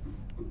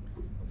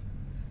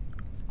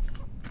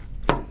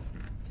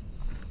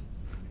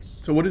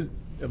 So what is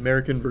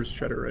American versus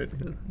cheddar, right?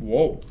 Yeah.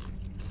 Whoa.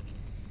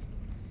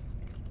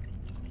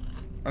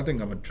 I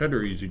think I'm a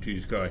cheddar easy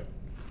cheese guy.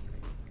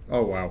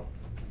 Oh, wow.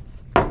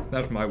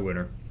 That's my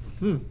winner,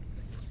 Hmm.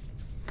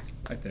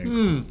 I think.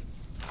 Hmm.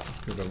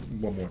 Give it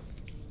one more.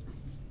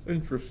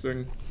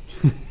 Interesting.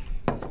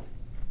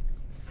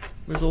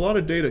 There's a lot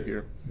of data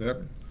here.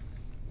 Yep.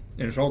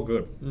 And it's all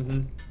good.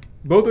 Mm-hmm.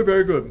 Both are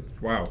very good.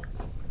 Wow.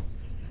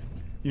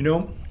 You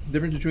know,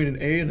 Difference between an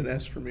A and an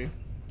S for me.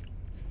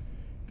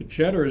 the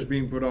cheddar is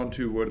being put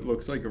onto what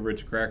looks like a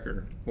Ritz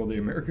cracker, while the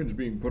American's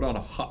being put on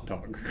a hot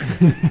dog.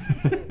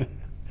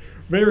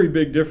 Very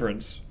big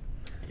difference.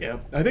 Yeah.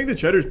 I think the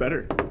cheddar's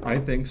better. I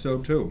think so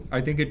too.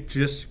 I think it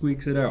just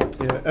squeaks it out.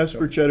 Yeah. S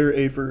for cheddar,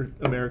 A for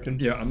American.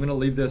 Yeah, I'm gonna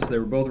leave this. They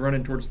were both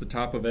running towards the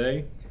top of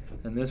A,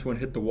 and this one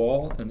hit the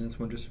wall, and this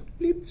one just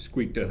bleep,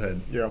 squeaked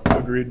ahead. Yeah.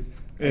 Agreed.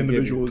 And the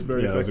give visual you- is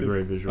very Yeah, that was a effective.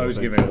 great visual. I was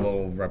Thank giving you. a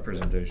little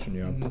representation,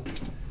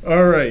 yeah.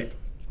 All right.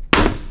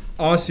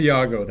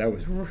 Asiago. That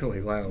was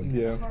really loud.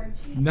 Yeah. Hard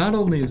cheese. Not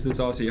only is this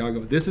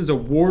Asiago, this is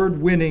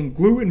award-winning,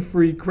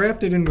 gluten-free,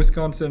 crafted in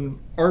Wisconsin,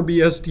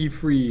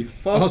 RBST-free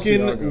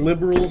Fucking Asiago.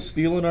 liberals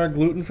stealing our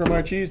gluten from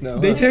our cheese now.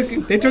 They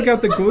huh? took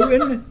out the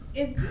gluten.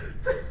 Is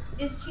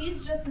Is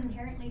cheese just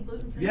inherently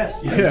gluten-free?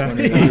 Yes, though? yes.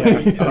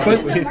 Yeah.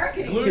 That's the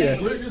marketing.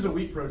 Gluten is a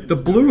wheat protein. The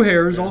blue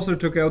hairs also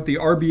took out the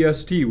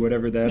RBST,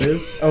 whatever that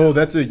is. Oh,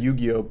 that's a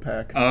Yu-Gi-Oh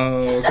pack.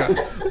 Oh, okay.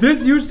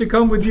 This used to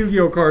come with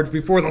Yu-Gi-Oh cards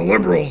before the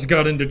liberals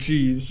got into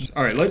cheese.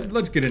 All right,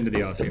 let's get into the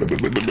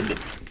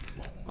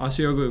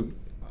Asiago.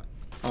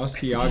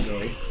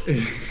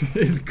 Asiago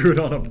is good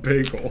on a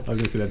bagel. I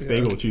was gonna say that's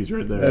bagel cheese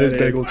right there. That is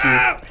bagel cheese.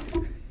 Ah!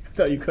 I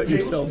thought you cut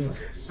yourself.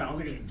 Sounds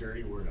like a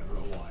dirty word. I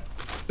don't know why.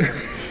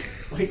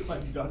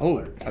 like duck Oh,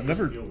 butter. I've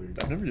never Feel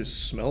weird.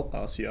 just smelt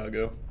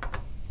Asiago.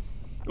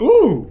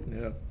 Ooh!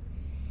 Yeah.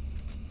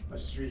 My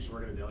sister used to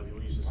work at a deli.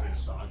 People used to say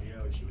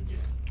Sagio, and she would get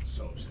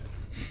so upset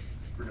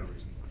for no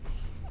reason.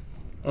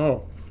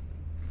 Oh.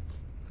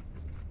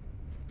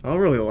 I don't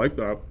really like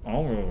that. I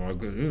don't really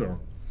like it either.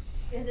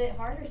 Is it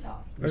hard or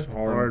soft? It's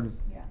hard.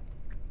 Yeah.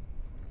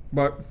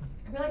 But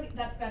I feel like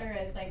that's better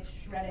as like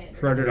shredded.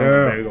 shredded on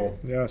Yeah. a bagel.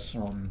 Yes.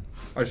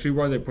 I see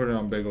why they put it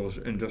on bagels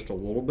in just a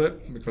little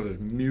bit because it's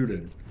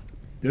muted.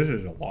 This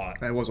is a lot.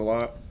 That was a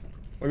lot.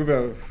 Look at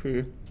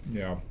that.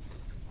 Yeah.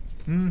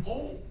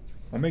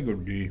 I may go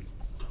D.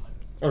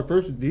 Our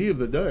first D of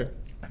the day.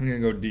 I'm gonna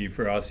go D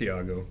for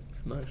Asiago.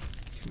 Nice.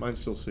 Mine's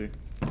still C.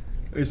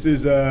 This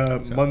is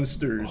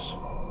Munsters.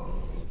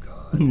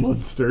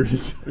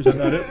 Munsters. Is that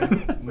not it?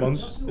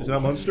 Is that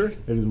Munster? It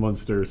is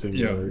Munster Yeah,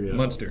 singular. Yeah.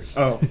 Munster.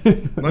 Oh.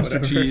 Munster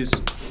Whatever. cheese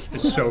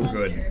is so Munster.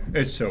 good.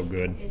 It's so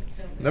good. It's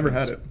so good. Never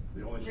had it.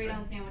 The only Great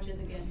on sandwiches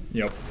again.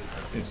 Yep.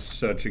 It's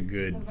such a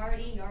good.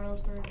 Havarti,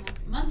 Jarlsberg, Munster.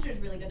 Munster's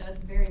really good though. It's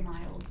very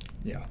mild.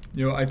 Yeah.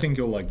 You know, I think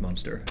you'll like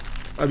Munster.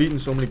 I've eaten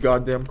so many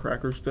goddamn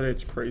crackers today.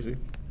 It's crazy.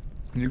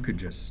 You could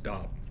just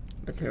stop.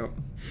 I can't.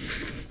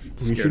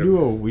 We Scared should of-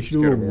 do a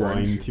scared of wine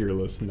orange. tier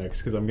list next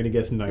because I'm gonna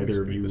guess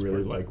neither of speak you this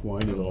really part. like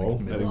wine at I all.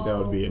 like I think that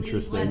would be Oh, please,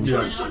 interesting.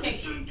 let's-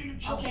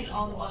 Yeah. I'll take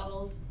all the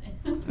bottles.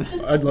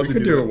 I'd love We to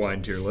could do a that.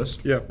 wine tier list.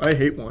 Yeah, I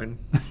hate wine.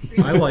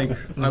 I like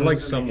Doesn't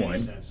some make any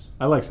wine. sense.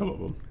 I like some of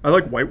them. I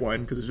like white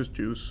wine because it's just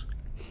juice.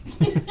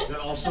 That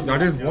also That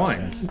makes is no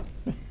wine. sense.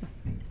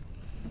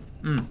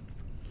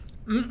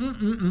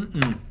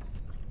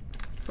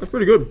 That's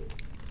pretty good.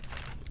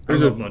 I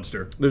There's love a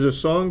Munster. there's a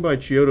song by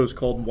Chiodos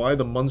called "Why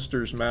the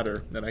Munsters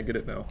Matter," and I get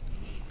it now.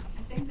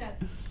 I think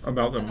that's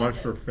About the about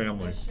Munster the-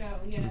 family. the show,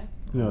 yeah.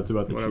 No, it's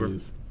about the Whatever.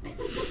 cheese.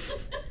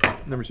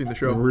 Never seen the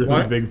show. Really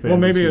Why- big fan well,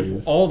 maybe of if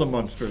cheese. all the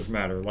Munsters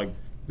matter, like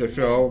the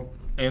show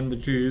and the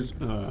cheese.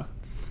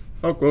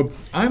 Oh, good.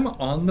 I'm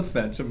on the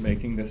fence of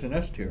making this an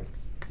S tier.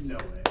 No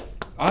way.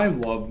 I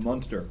love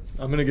Munster.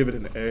 I'm gonna give it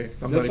an A.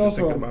 I'm not That's even also-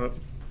 thinking about it.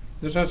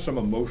 This has some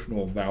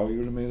emotional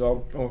value to me,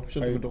 though. Oh,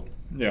 sentimental.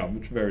 Yeah,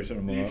 it's very Do you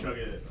sentimental. chug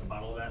a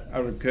bottle of that?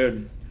 As a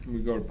kid,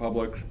 we'd go to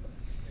Publix.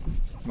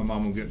 My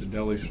mom would get the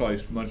deli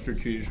sliced Munster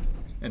cheese,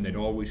 and they'd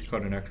always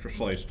cut an extra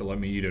slice to let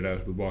me eat it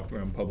as we walked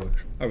around Publix.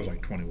 I was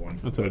like 21.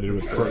 That's what I did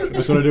with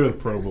that's what I did with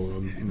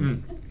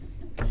provolone.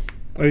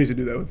 I used to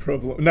do that with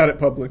provolone. Not at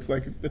Publix,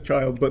 like a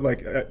child, but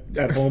like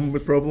at home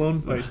with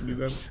provolone. I used to do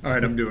that. All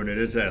right, I'm doing it.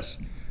 It's S.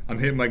 I'm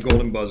hitting my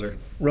golden buzzer.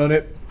 Run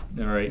it.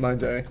 All right.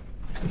 Mine's A.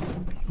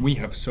 We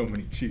have so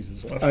many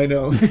cheeses left. I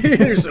know.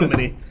 There's so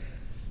many.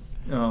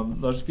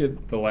 Let's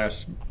get the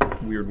last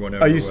weird one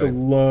out I of the used to way.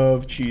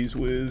 love Cheese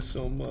Whiz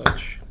so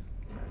much.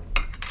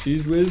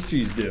 Cheese whiz,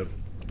 cheese dip.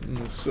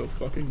 It's so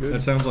fucking good.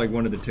 That sounds like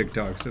one of the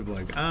TikToks of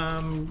like,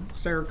 I'm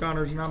Sarah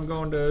Connors and I'm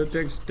going to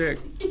take stick.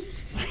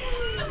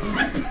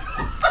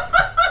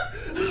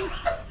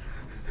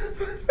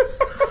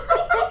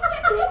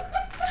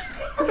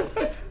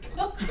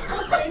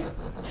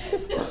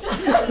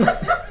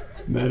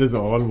 That is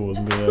audible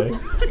today.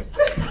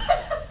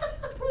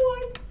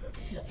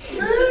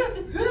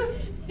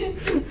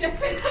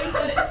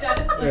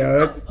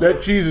 Yeah,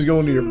 that cheese is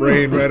going to your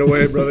brain right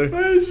away, brother.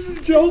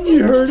 Chelsea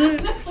heard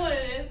it. That's what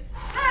it is.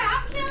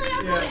 Hi, I'm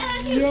Kelly. I'm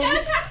from the Yeah.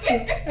 Energy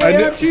Tracker. I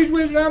have cheese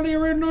whiz and I'm the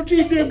original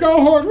cheese dip.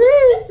 Go horse,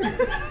 woo!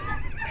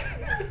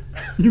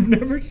 You've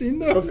never seen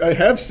those? I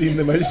have seen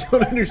them. I just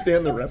don't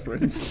understand the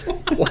reference. Why?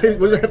 What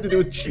does it have to do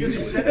with Because cheese?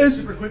 you said it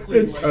super quickly.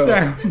 It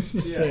sounds the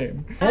Yeah.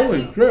 same.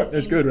 Holy crap.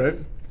 It's good, right?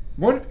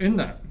 What in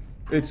that?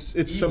 It's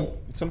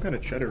some kind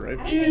of cheddar, right?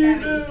 I don't think I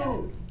have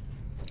any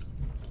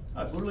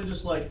It's literally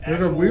just like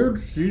There's a actual- weird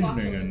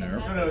seasoning in there.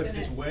 No,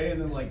 it's whey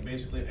and then like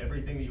basically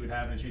everything that you would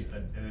have in a cheese,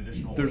 an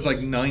additional. There's oils.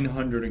 like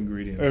 900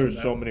 ingredients. in There's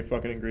that. so many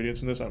fucking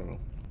ingredients in this. I don't know.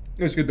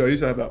 It's good though. I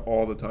used to have that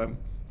all the time.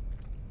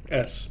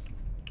 S.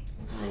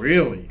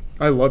 Really?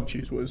 I love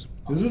Cheese Whiz.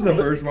 This is the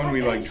first one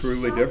we like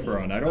truly differ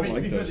on. I I don't mean, to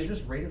like be fair, this. they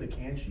just rated the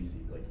canned cheesy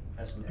like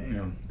S and A.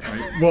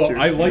 Yeah. Well, Cheers.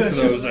 I like It's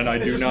those just- and I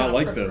it's do just not not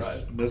like perfect,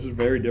 this. right? This is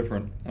very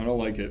different. I don't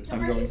like it. So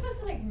I'm aren't you going. supposed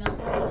to like melt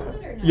it a little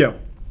bit or no? Yeah, You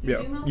yeah.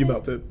 do melt You it?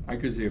 melt it. I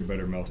could see it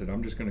better melted.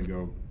 I'm just gonna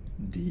go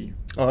D.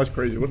 Oh, that's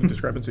crazy. What a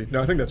discrepancy.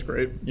 No, I think that's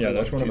great. Yeah, I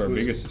that's love one of Cheese our Whiz.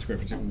 biggest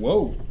discrepancies.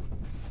 Whoa,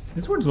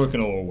 this one's looking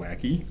a little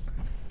wacky.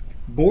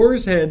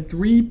 Boar's Head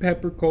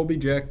 3-pepper Colby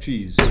Jack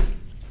cheese.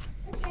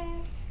 Okay.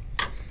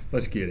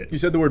 Let's get You it.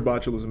 said the word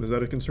botulism. Is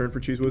that a concern for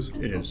Cheese Whiz?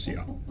 It is,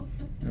 yeah.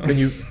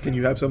 Can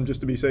you have some just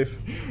to be safe?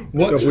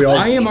 What? So if we all,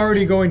 I am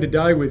already going to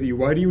die with you.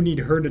 Why do you need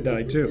her to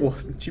die too? Well,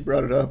 she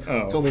brought it up.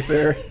 Oh. It's only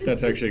fair.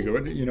 That's actually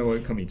good. You know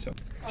what? Come eat some.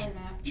 Probably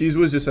not. Cheese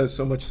Whiz just has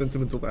so much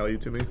sentimental value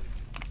to me.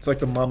 It's like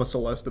the Mama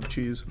Celeste of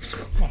cheese.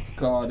 Oh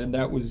God, and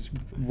that was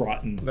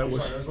rotten. That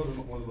was, Sorry, that was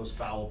one of the most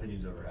foul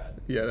opinions I've ever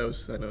had. yeah, that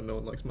was. I know no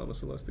one likes Mama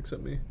Celeste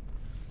except me.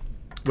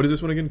 What is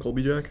this one again?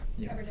 Colby Jack?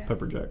 Yeah. Pepper jack.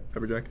 Pepper jack.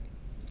 Pepper Jack?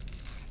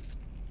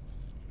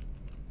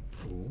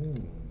 Ooh,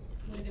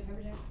 What a good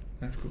pepper jack.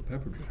 that's good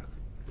pepper jack.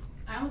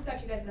 I almost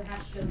got you guys the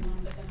hatch chili one,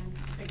 but then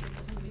I figured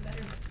this one would be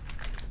better.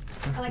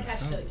 I like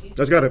hatch chili cheese.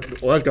 That's got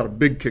a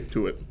big kick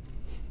to it.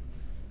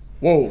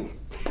 Whoa.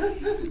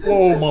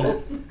 Whoa,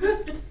 Mama.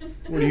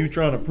 What are you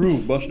trying to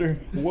prove, Buster?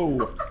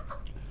 Whoa.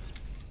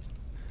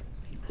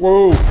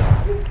 Whoa.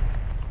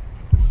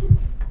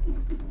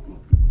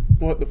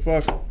 What the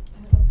fuck? I love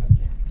pepper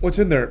jack. What's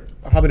in there?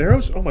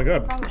 Habaneros? Oh my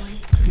god. Probably.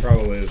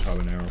 Probably is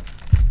habanero.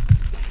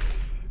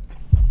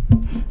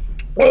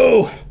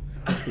 Whoa.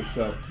 Good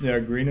stuff. Yeah,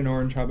 green and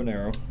orange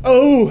habanero,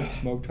 Oh.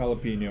 smoked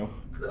jalapeno,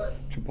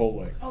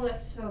 chipotle. Oh,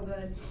 that's so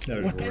good. That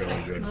is It's really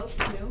like good. smoked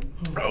too.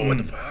 Oh, what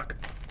the fuck?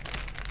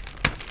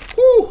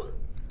 Woo.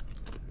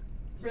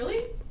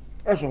 Really?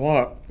 That's a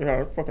lot.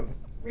 Yeah, fucking.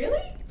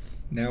 Really?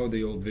 Now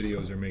the old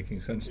videos are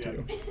making sense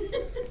to Yeah.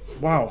 you.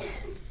 Wow.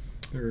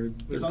 They're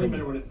There's nothing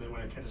better when it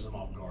catches them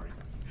off guard.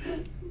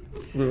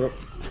 Give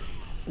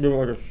it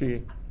like a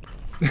C.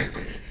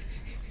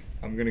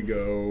 I'm gonna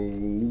go.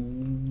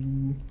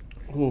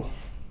 Oh,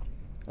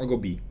 I'll go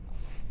B.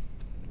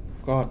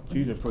 God,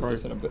 Jesus Put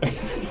this Christ. in a bit.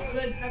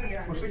 Good pepper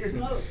jack. Looks like you're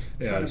Smoked.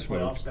 Yeah, trying it's to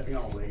play off smoked. stepping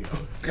on a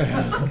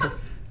Lego.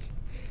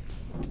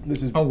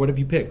 This is Oh, what have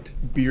you picked?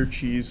 beer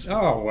cheese.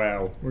 Oh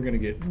wow, we're gonna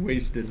get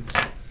wasted.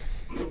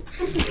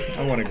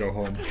 I want to go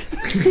home.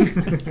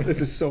 This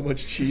is so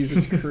much cheese,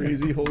 it's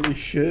crazy. Holy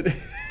shit.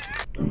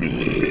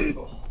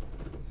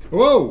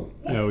 Whoa!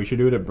 No, we should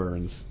do it at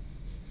Burns.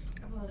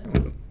 How about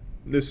it?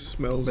 This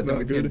smells But then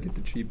we not can't good. get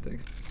the cheap thing.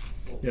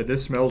 Yeah,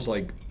 this smells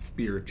like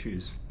beer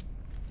cheese.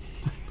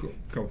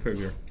 Go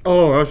figure.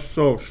 Oh, that's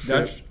so shit.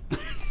 That's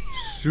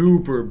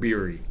super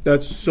beery.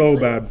 That's so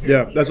bad.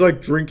 Yeah, that's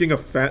like drinking a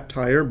fat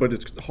tire, but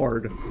it's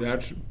hard.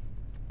 That's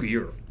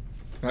beer.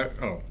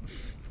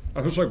 I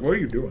was like, what are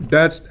you doing?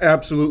 That's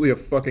absolutely a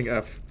fucking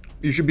F.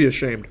 You should be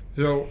ashamed.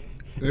 So,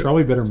 It's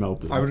probably better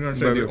melted. I was gonna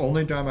say Maybe. the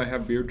only time I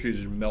have beer cheese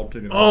is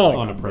melted in Oh. like,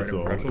 on a bread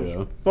and pretzel.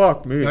 Yeah.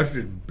 Fuck me. That's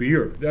just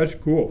beer. That's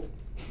cool.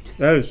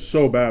 That is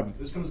so bad.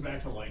 This comes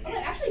back to like. Oh, it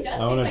actually does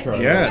I wanna taste try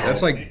like it. Yeah, beer.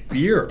 that's like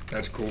beer.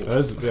 That's cool.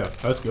 That's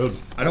good.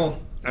 I don't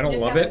Just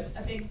love have it.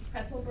 A big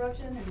pretzel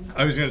broachin and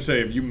I was gonna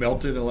say if you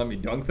melt it and let me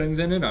dunk things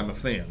in it, I'm a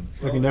fan.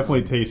 I can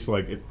definitely taste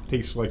like it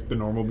tastes like the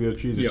normal beer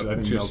cheese. It's, Yeah, I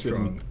think just melted.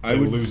 strong. And I it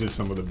would- loses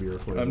some of the beer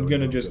flavor. I'm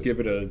gonna just give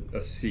it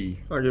a C.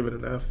 I'll give it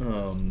an F.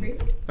 really?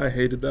 I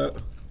hated that.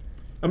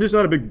 I'm just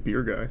not a big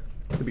beer guy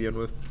to begin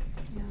with.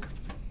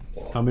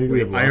 Yeah. How many do we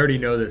Wait, have I left? already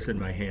know this in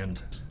my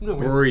hand. No,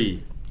 we have-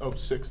 Brie. Oh,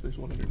 6. There's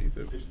one underneath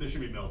it. This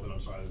should be melted. I'm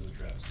sorry, this is a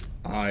travesty.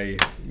 I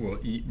will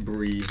eat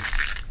brie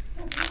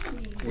Oh, this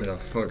would be- with a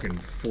fucking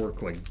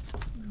fork like.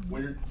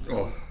 When you're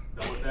Oh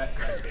done with that,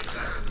 can I take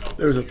that and melt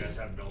There's so a- you guys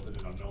have melted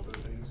and unmelted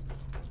things?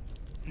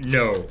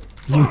 no!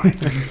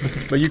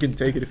 But you can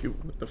take it if you.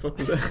 What the fuck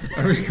was that?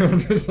 I was going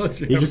to just let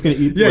you. He's just gonna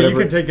eat Yeah, you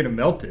whatever- can take it and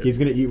melt it. He's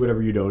gonna eat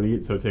whatever you don't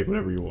eat, so take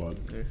whatever you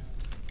want. This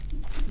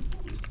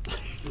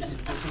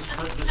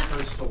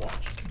hurts to watch.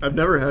 I've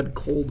never had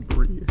cold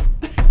brie.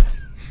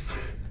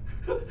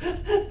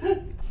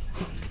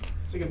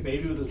 It's like a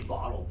baby with his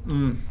bottle.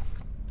 Mm.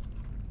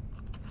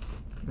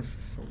 This is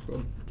so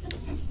good.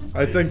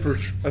 I think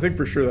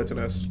for sure that's an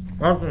S.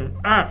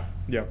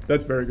 Yeah,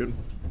 that's very good.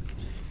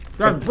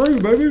 That's brie,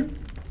 baby.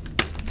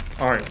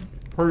 All right,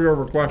 per your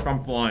request,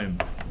 I'm flying.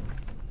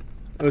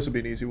 This would be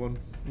an easy one.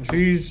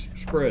 Cheese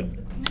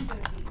spread. Pimento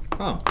cheese.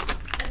 Huh.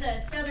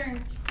 That's a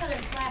southern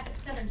classic,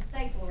 southern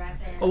staple right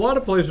there. A lot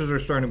of places are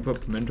starting to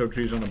put pimento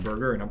cheese on a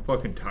burger, and I'm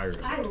fucking tired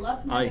of it. I love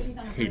pimento I cheese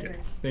on a hate burger. it.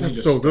 They need That's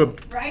to so stop.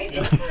 good. Right?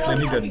 It's so They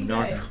need to fucking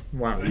knock. good.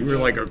 Wow, you were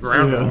like a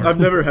groundhog. I've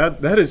never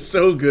had. That is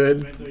so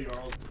good. Pimento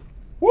Jarls.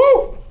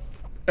 Woo!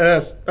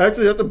 S.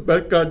 Actually, that's the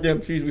best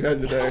goddamn cheese we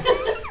had today.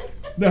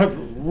 That's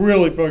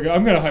really fucking.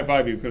 I'm gonna high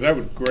five you because that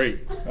was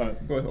great.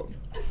 Go ahead.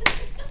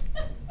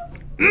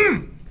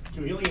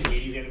 Can we get like an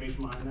 80s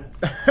animation behind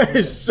that? That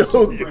is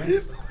so good.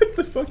 Friends. What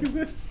the fuck is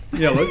this?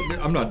 Yeah,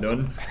 I'm not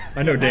done.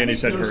 I know That Danny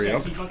makes said no hurry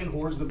sense. up. He fucking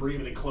hoards the brie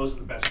and then closes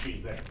the best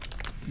cheese there.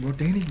 Well,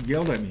 Danny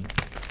yelled at me.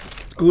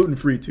 Gluten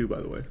free too, by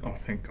the way. Oh,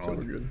 thank So we're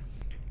God. good.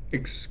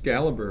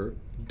 Excalibur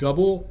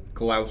double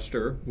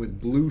Gloucester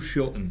with blue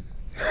Shilton.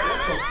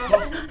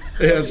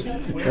 It has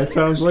That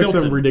sounds like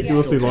Stilton. some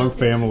ridiculously Yeah. long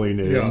family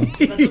name. Yeah.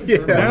 Yeah.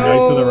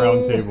 Knights of the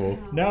Round Table.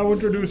 Now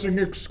introducing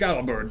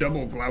Excalibur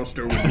double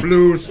Gloucester with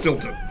blue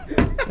Stilton.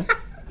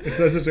 It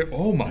says it's.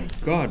 Oh my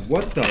God!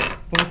 What the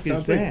fuck is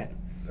Sounds like that?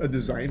 a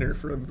designer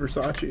from It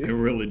Versace.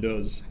 really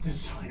does.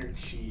 Designer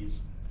cheese.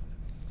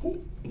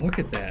 Look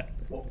at that.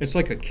 It's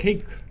like a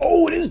cake.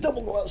 Oh, it is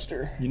double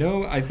Gloucester. You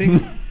know, I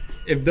think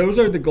If those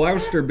are the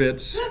Gloucester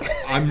bits,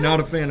 I'm not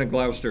a fan of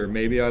Gloucester.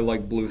 Maybe I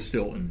like Blue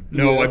Stilton.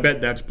 No, I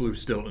bet that's Blue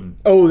Stilton.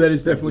 Oh, that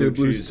is definitely a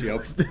Blue blue, cheese,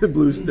 yep.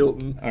 blue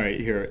Stilton. All right,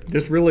 here.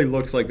 This really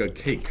looks like a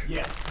cake.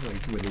 Yeah.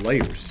 Like with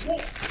layers.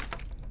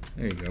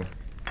 There you go.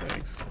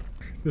 Thanks.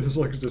 This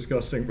looks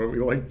disgusting, but we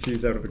like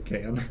cheese out of a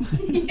can.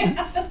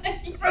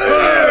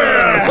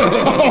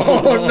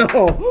 Oh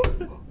no!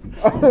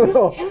 Oh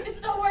no!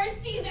 It's the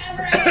worst cheese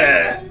ever. I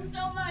hate it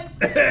so much.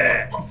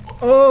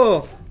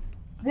 Oh!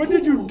 What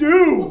did you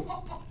do?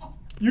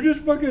 You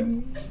just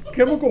fucking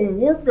chemical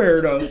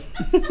warfare us.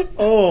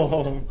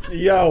 Oh!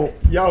 Yow!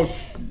 Yow!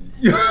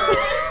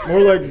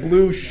 More like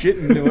blue shit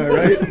into it,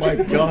 right? My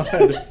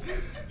God!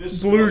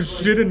 This Blue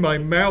smells shit in my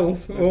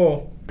mouth.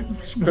 Oh.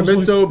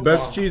 Pimento,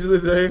 best cheese of the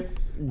day.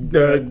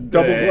 The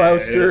double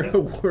Gloucester,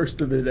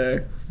 worst of the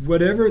day.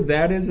 Whatever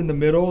that is in the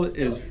middle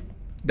is,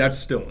 that's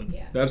Stilton.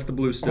 Yeah. That's the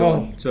Blue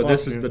Stilton. Oh, So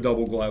this fuck, is dude. the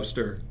double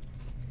Gloucester.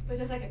 Which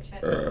is like a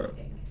cheddar, I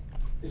think.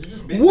 Is it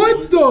just basically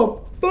What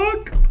blue- the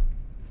fuck?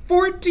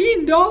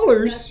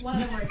 $14. That's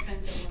one of the more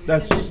expensive ones.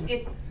 That's-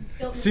 It's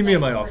still See me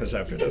in my office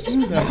after this.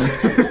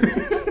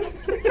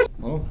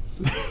 Oh.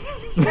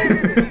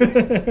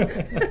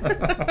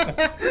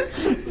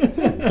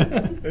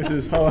 This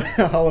is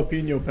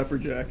jalapeno pepper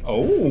jack.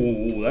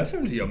 Oh, that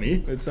sounds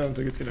yummy. It sounds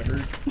like it's gonna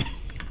hurt.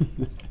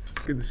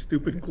 Fucking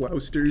stupid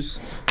Gloucesters.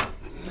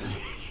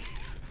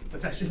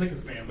 That's actually like a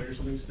family or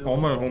something still. All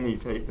my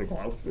homies hate the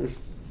Gloucesters.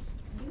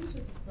 I think it's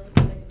just like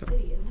a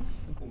city, isn't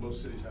it? Well,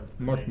 most cities have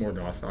Much more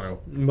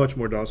docile. Much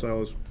more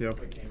docile, yeah.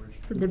 like Cambridge.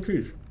 It's a good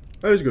cheese.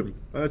 That is good.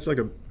 That's like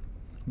a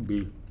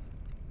B.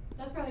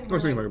 That's probably I more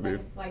was thinking like like a a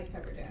beef. sliced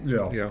pepper jack.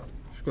 Yeah. yeah.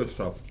 It's good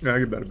stuff. Yeah, I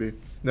give that a B.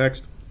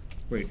 Next.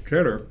 Wait,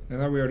 cheddar? I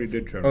thought we already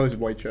did cheddar. Oh, this is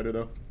white cheddar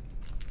though.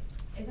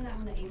 Isn't that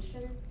one the aged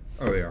cheddar?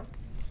 Oh, yeah.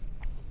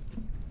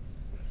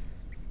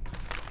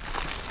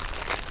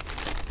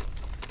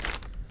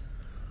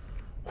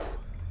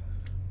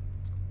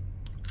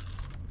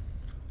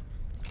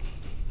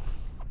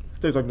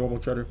 Tastes like normal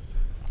cheddar.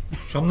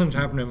 Something's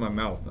happening in my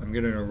mouth. I'm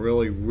getting a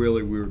really,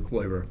 really weird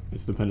flavor.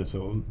 It's the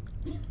penicillin.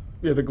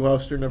 Yeah, the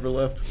Gloucester never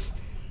left.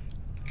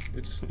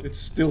 It's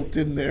still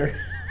in there.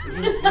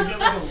 We get like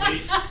a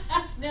late.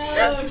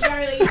 No,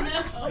 Charlie,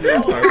 All no.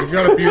 right, we've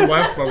got a few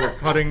left, but we're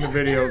cutting the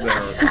video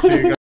there. See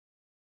you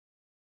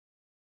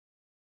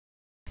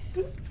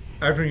guys.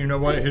 Actually, you know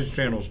what? His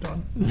channel's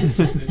done.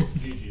 It's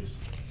GG's.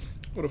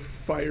 What a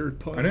fired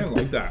pun. I didn't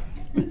like that.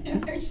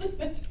 Actually,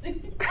 that's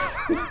really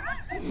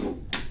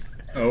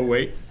Oh,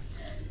 wait.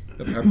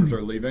 The peppers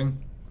are leaving.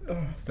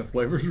 The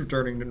flavor's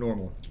returning to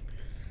normal.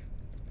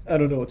 I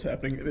don't know what's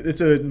happening.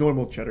 It's a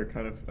normal cheddar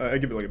kind of. I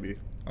give it like a B.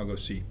 I'll go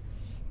C.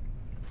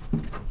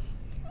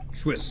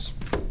 Swiss.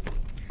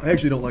 I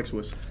actually don't like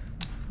Swiss.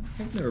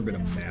 I've never been a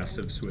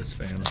massive Swiss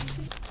fan.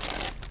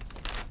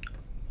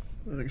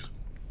 Thanks.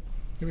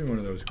 Give me one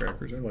of those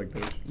crackers. I like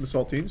those. The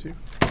saltines here.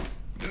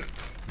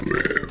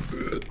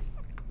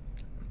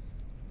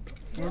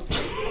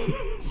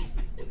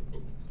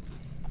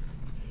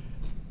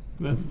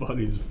 That's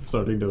Buddy's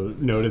starting to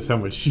notice how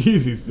much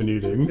cheese he's been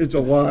eating. It's a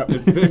lot.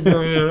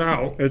 Figuring it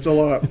out. It's a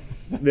lot.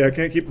 Yeah, I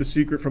can't keep the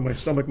secret from my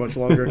stomach much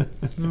longer.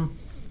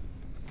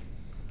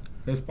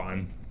 It's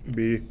fine.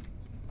 B.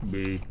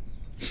 B.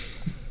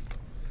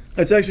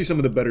 That's actually some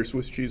of the better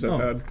Swiss cheese I've Oh,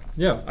 had.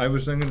 yeah, I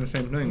was thinking the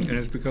same thing, and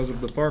it's because of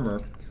the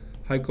farmer,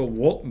 Heiko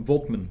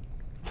Voltman.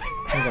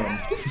 Hold on.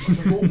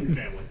 The Bolton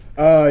family.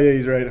 Ah, yeah,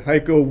 he's right.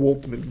 Heiko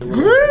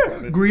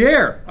Woltman.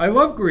 Gruyere. I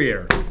love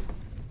Gruyere.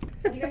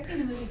 Have you guys seen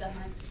the movie The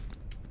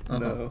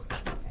Hunt? No.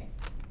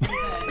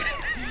 Okay.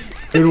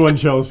 Good one,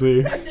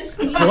 Chelsea. There's a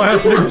scene.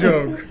 Classic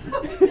joke.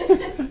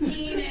 There's a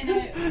scene in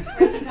it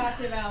where he talks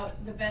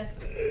about the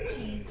best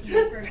cheese to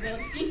use for grilled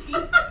cheese.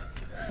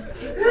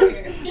 It's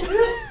Gruyere.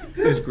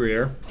 It's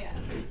Gruyere. Yeah.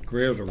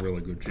 Gruyere's a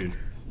really good cheese.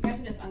 You guys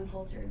are just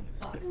uncultured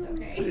fucks,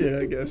 okay? Yeah,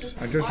 I guess.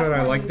 I just Watch said I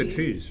more like the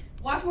movies. cheese.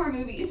 Watch more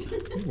movies.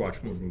 You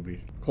watch more movies.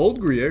 Cold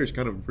Gruyere is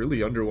kind of really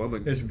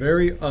underwhelming. It's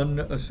very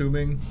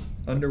unassuming,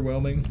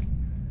 underwhelming.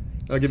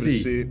 I'll give it a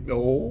C. C.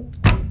 Oh.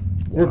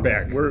 We're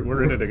back.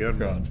 We're in it again.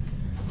 God.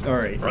 All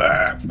right.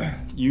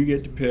 You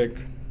get to pick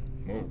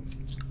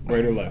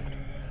right or left.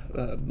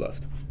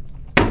 Left.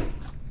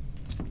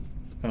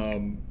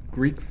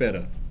 Greek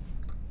feta.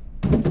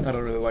 I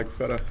don't really like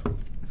feta.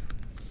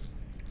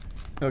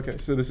 Okay,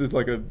 so this is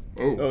like a.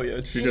 Oh yeah,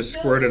 it's She just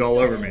squirted all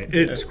over me.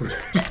 It squirted.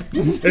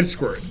 It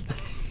squirted.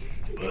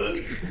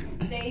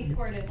 They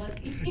squirted. Let's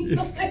be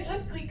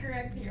politically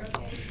correct here,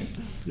 okay?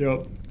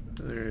 Yep.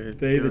 Alright,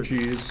 They, the goat.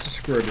 cheese,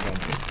 squirted on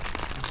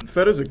me.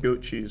 Feta's a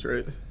goat cheese,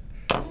 right?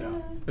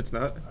 No, It's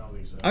not. I don't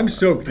think so. I'm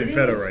soaked in Maybe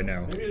feta it is. right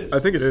now. Maybe it is. I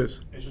think it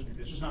is. It's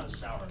just not as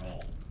sour at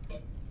all.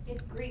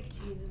 It's Greek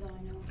cheese is all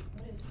I know.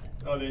 What is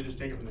that? Oh, they just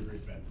take it from the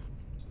Greek bed.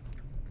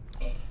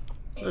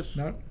 That's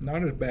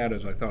Not as bad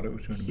as I thought it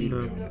was going to be,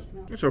 to be No. honest.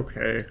 It's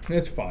okay.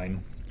 It's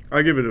fine.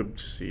 I give it a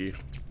C.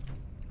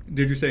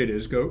 Did you say it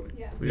is goat?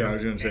 Yeah. Yeah, I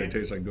was going to say it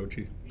tastes like goat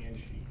cheese. And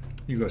she.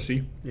 You go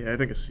C? Yeah, I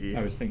think a C.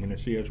 I was thinking a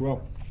C as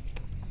well.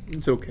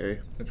 It's okay.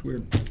 That's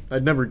weird.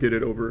 I'd never get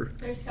it over.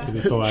 There's Is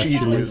this the last cheese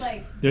that was, cheese?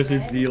 like, This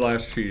is red. the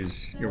last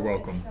cheese. You're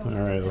welcome. All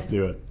right, let's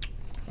do it.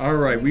 All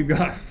right, we've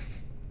got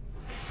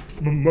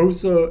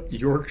Mimosa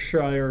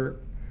Yorkshire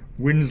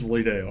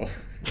Wensleydale.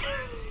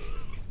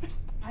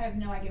 I have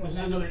no idea what This is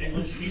that another is.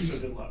 English cheese,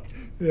 so good luck.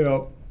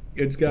 Yeah,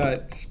 it's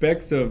got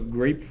specks of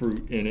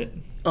grapefruit in it.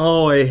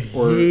 Oh, I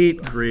Or-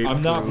 hate grapefruit.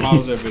 I'm not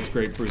positive it's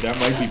grapefruit. That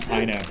might be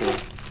pineapple.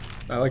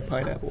 I like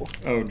pineapple.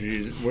 Oh,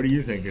 geez. What do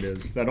you think it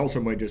is? That also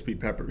might just be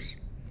peppers.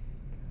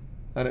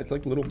 And it's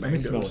like little me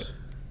mangoes. smell it.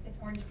 It's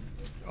orange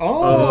pieces.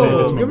 Oh, It's give it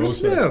a mimosa, it's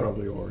sniff.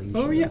 probably orange.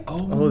 Oh, yeah.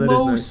 Oh, Oh, that is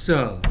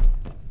mimosa.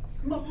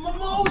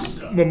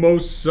 Mimosa!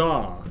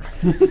 Mimosa.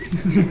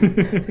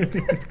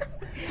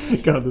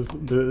 God,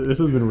 this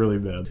has been really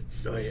bad.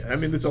 Oh, yeah. I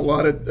mean, it's a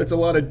lot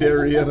of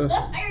dairy in a.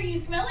 Why are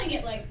you smelling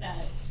it like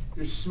that?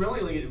 You're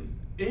smelling like it.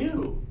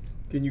 Ew.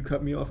 Can you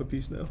cut me off a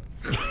piece now?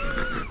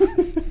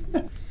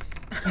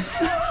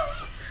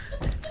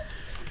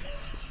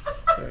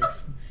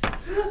 Thanks.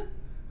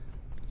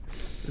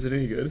 Is it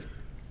any good?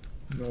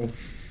 No,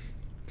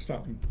 it's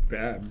not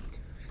bad.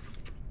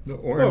 The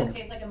Does orange, it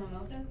taste like a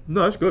mimosa?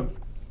 No, that's good.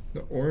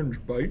 the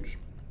orange bites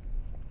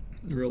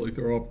really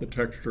throw off the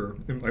texture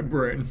in my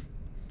brain.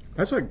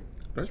 That's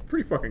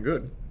pretty fucking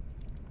good.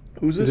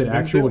 Who's this? Is it Wing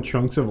actual dip?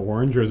 chunks of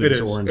orange or is it, It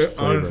just is. orange It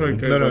honestly flavoring?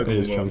 tastes No, no, It is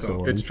it's chunks of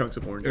mimosa. orange. It's chunks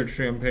of orange. It's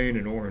champagne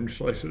and orange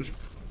slices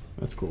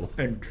That's cool.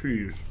 and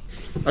cheese.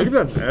 I give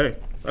that an A.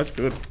 That's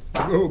good.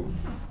 Oh,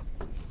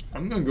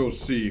 I'm gonna go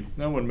C.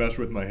 That one messed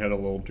with my head a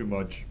little too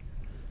much.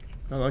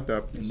 I like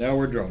that. And now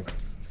we're drunk.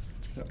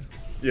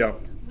 Yeah,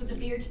 With the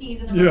beer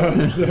cheese and the Yeah,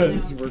 mimosa,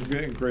 that's, you know. we're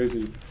getting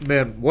crazy.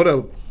 man, what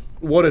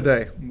a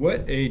day.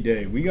 What a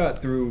day. We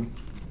got through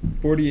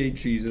 48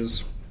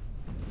 cheeses.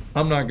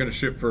 I'm not gonna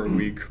ship for a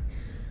week.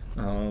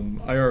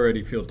 I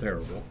already feel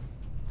terrible.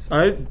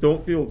 I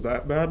don't feel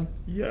that bad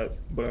yet,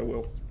 but I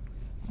will.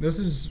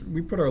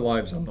 We put our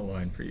lives on the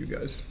line for you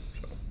guys.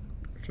 So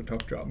it's a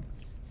tough job.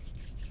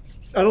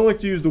 I don't like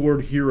to use the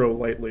word hero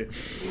lightly,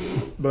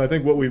 but I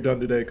think what we've done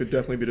today could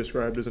definitely be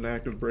described as an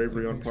act of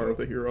bravery on think part so. of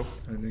the hero.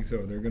 I think so.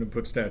 They're gonna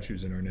put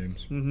statues in our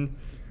names. Mm-hmm.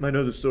 My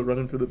nose is still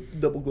running for the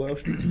double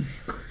glouge.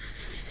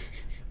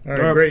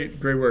 All right,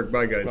 great work.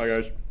 Bye guys. Bye,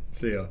 guys.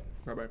 See ya.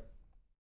 Bye bye.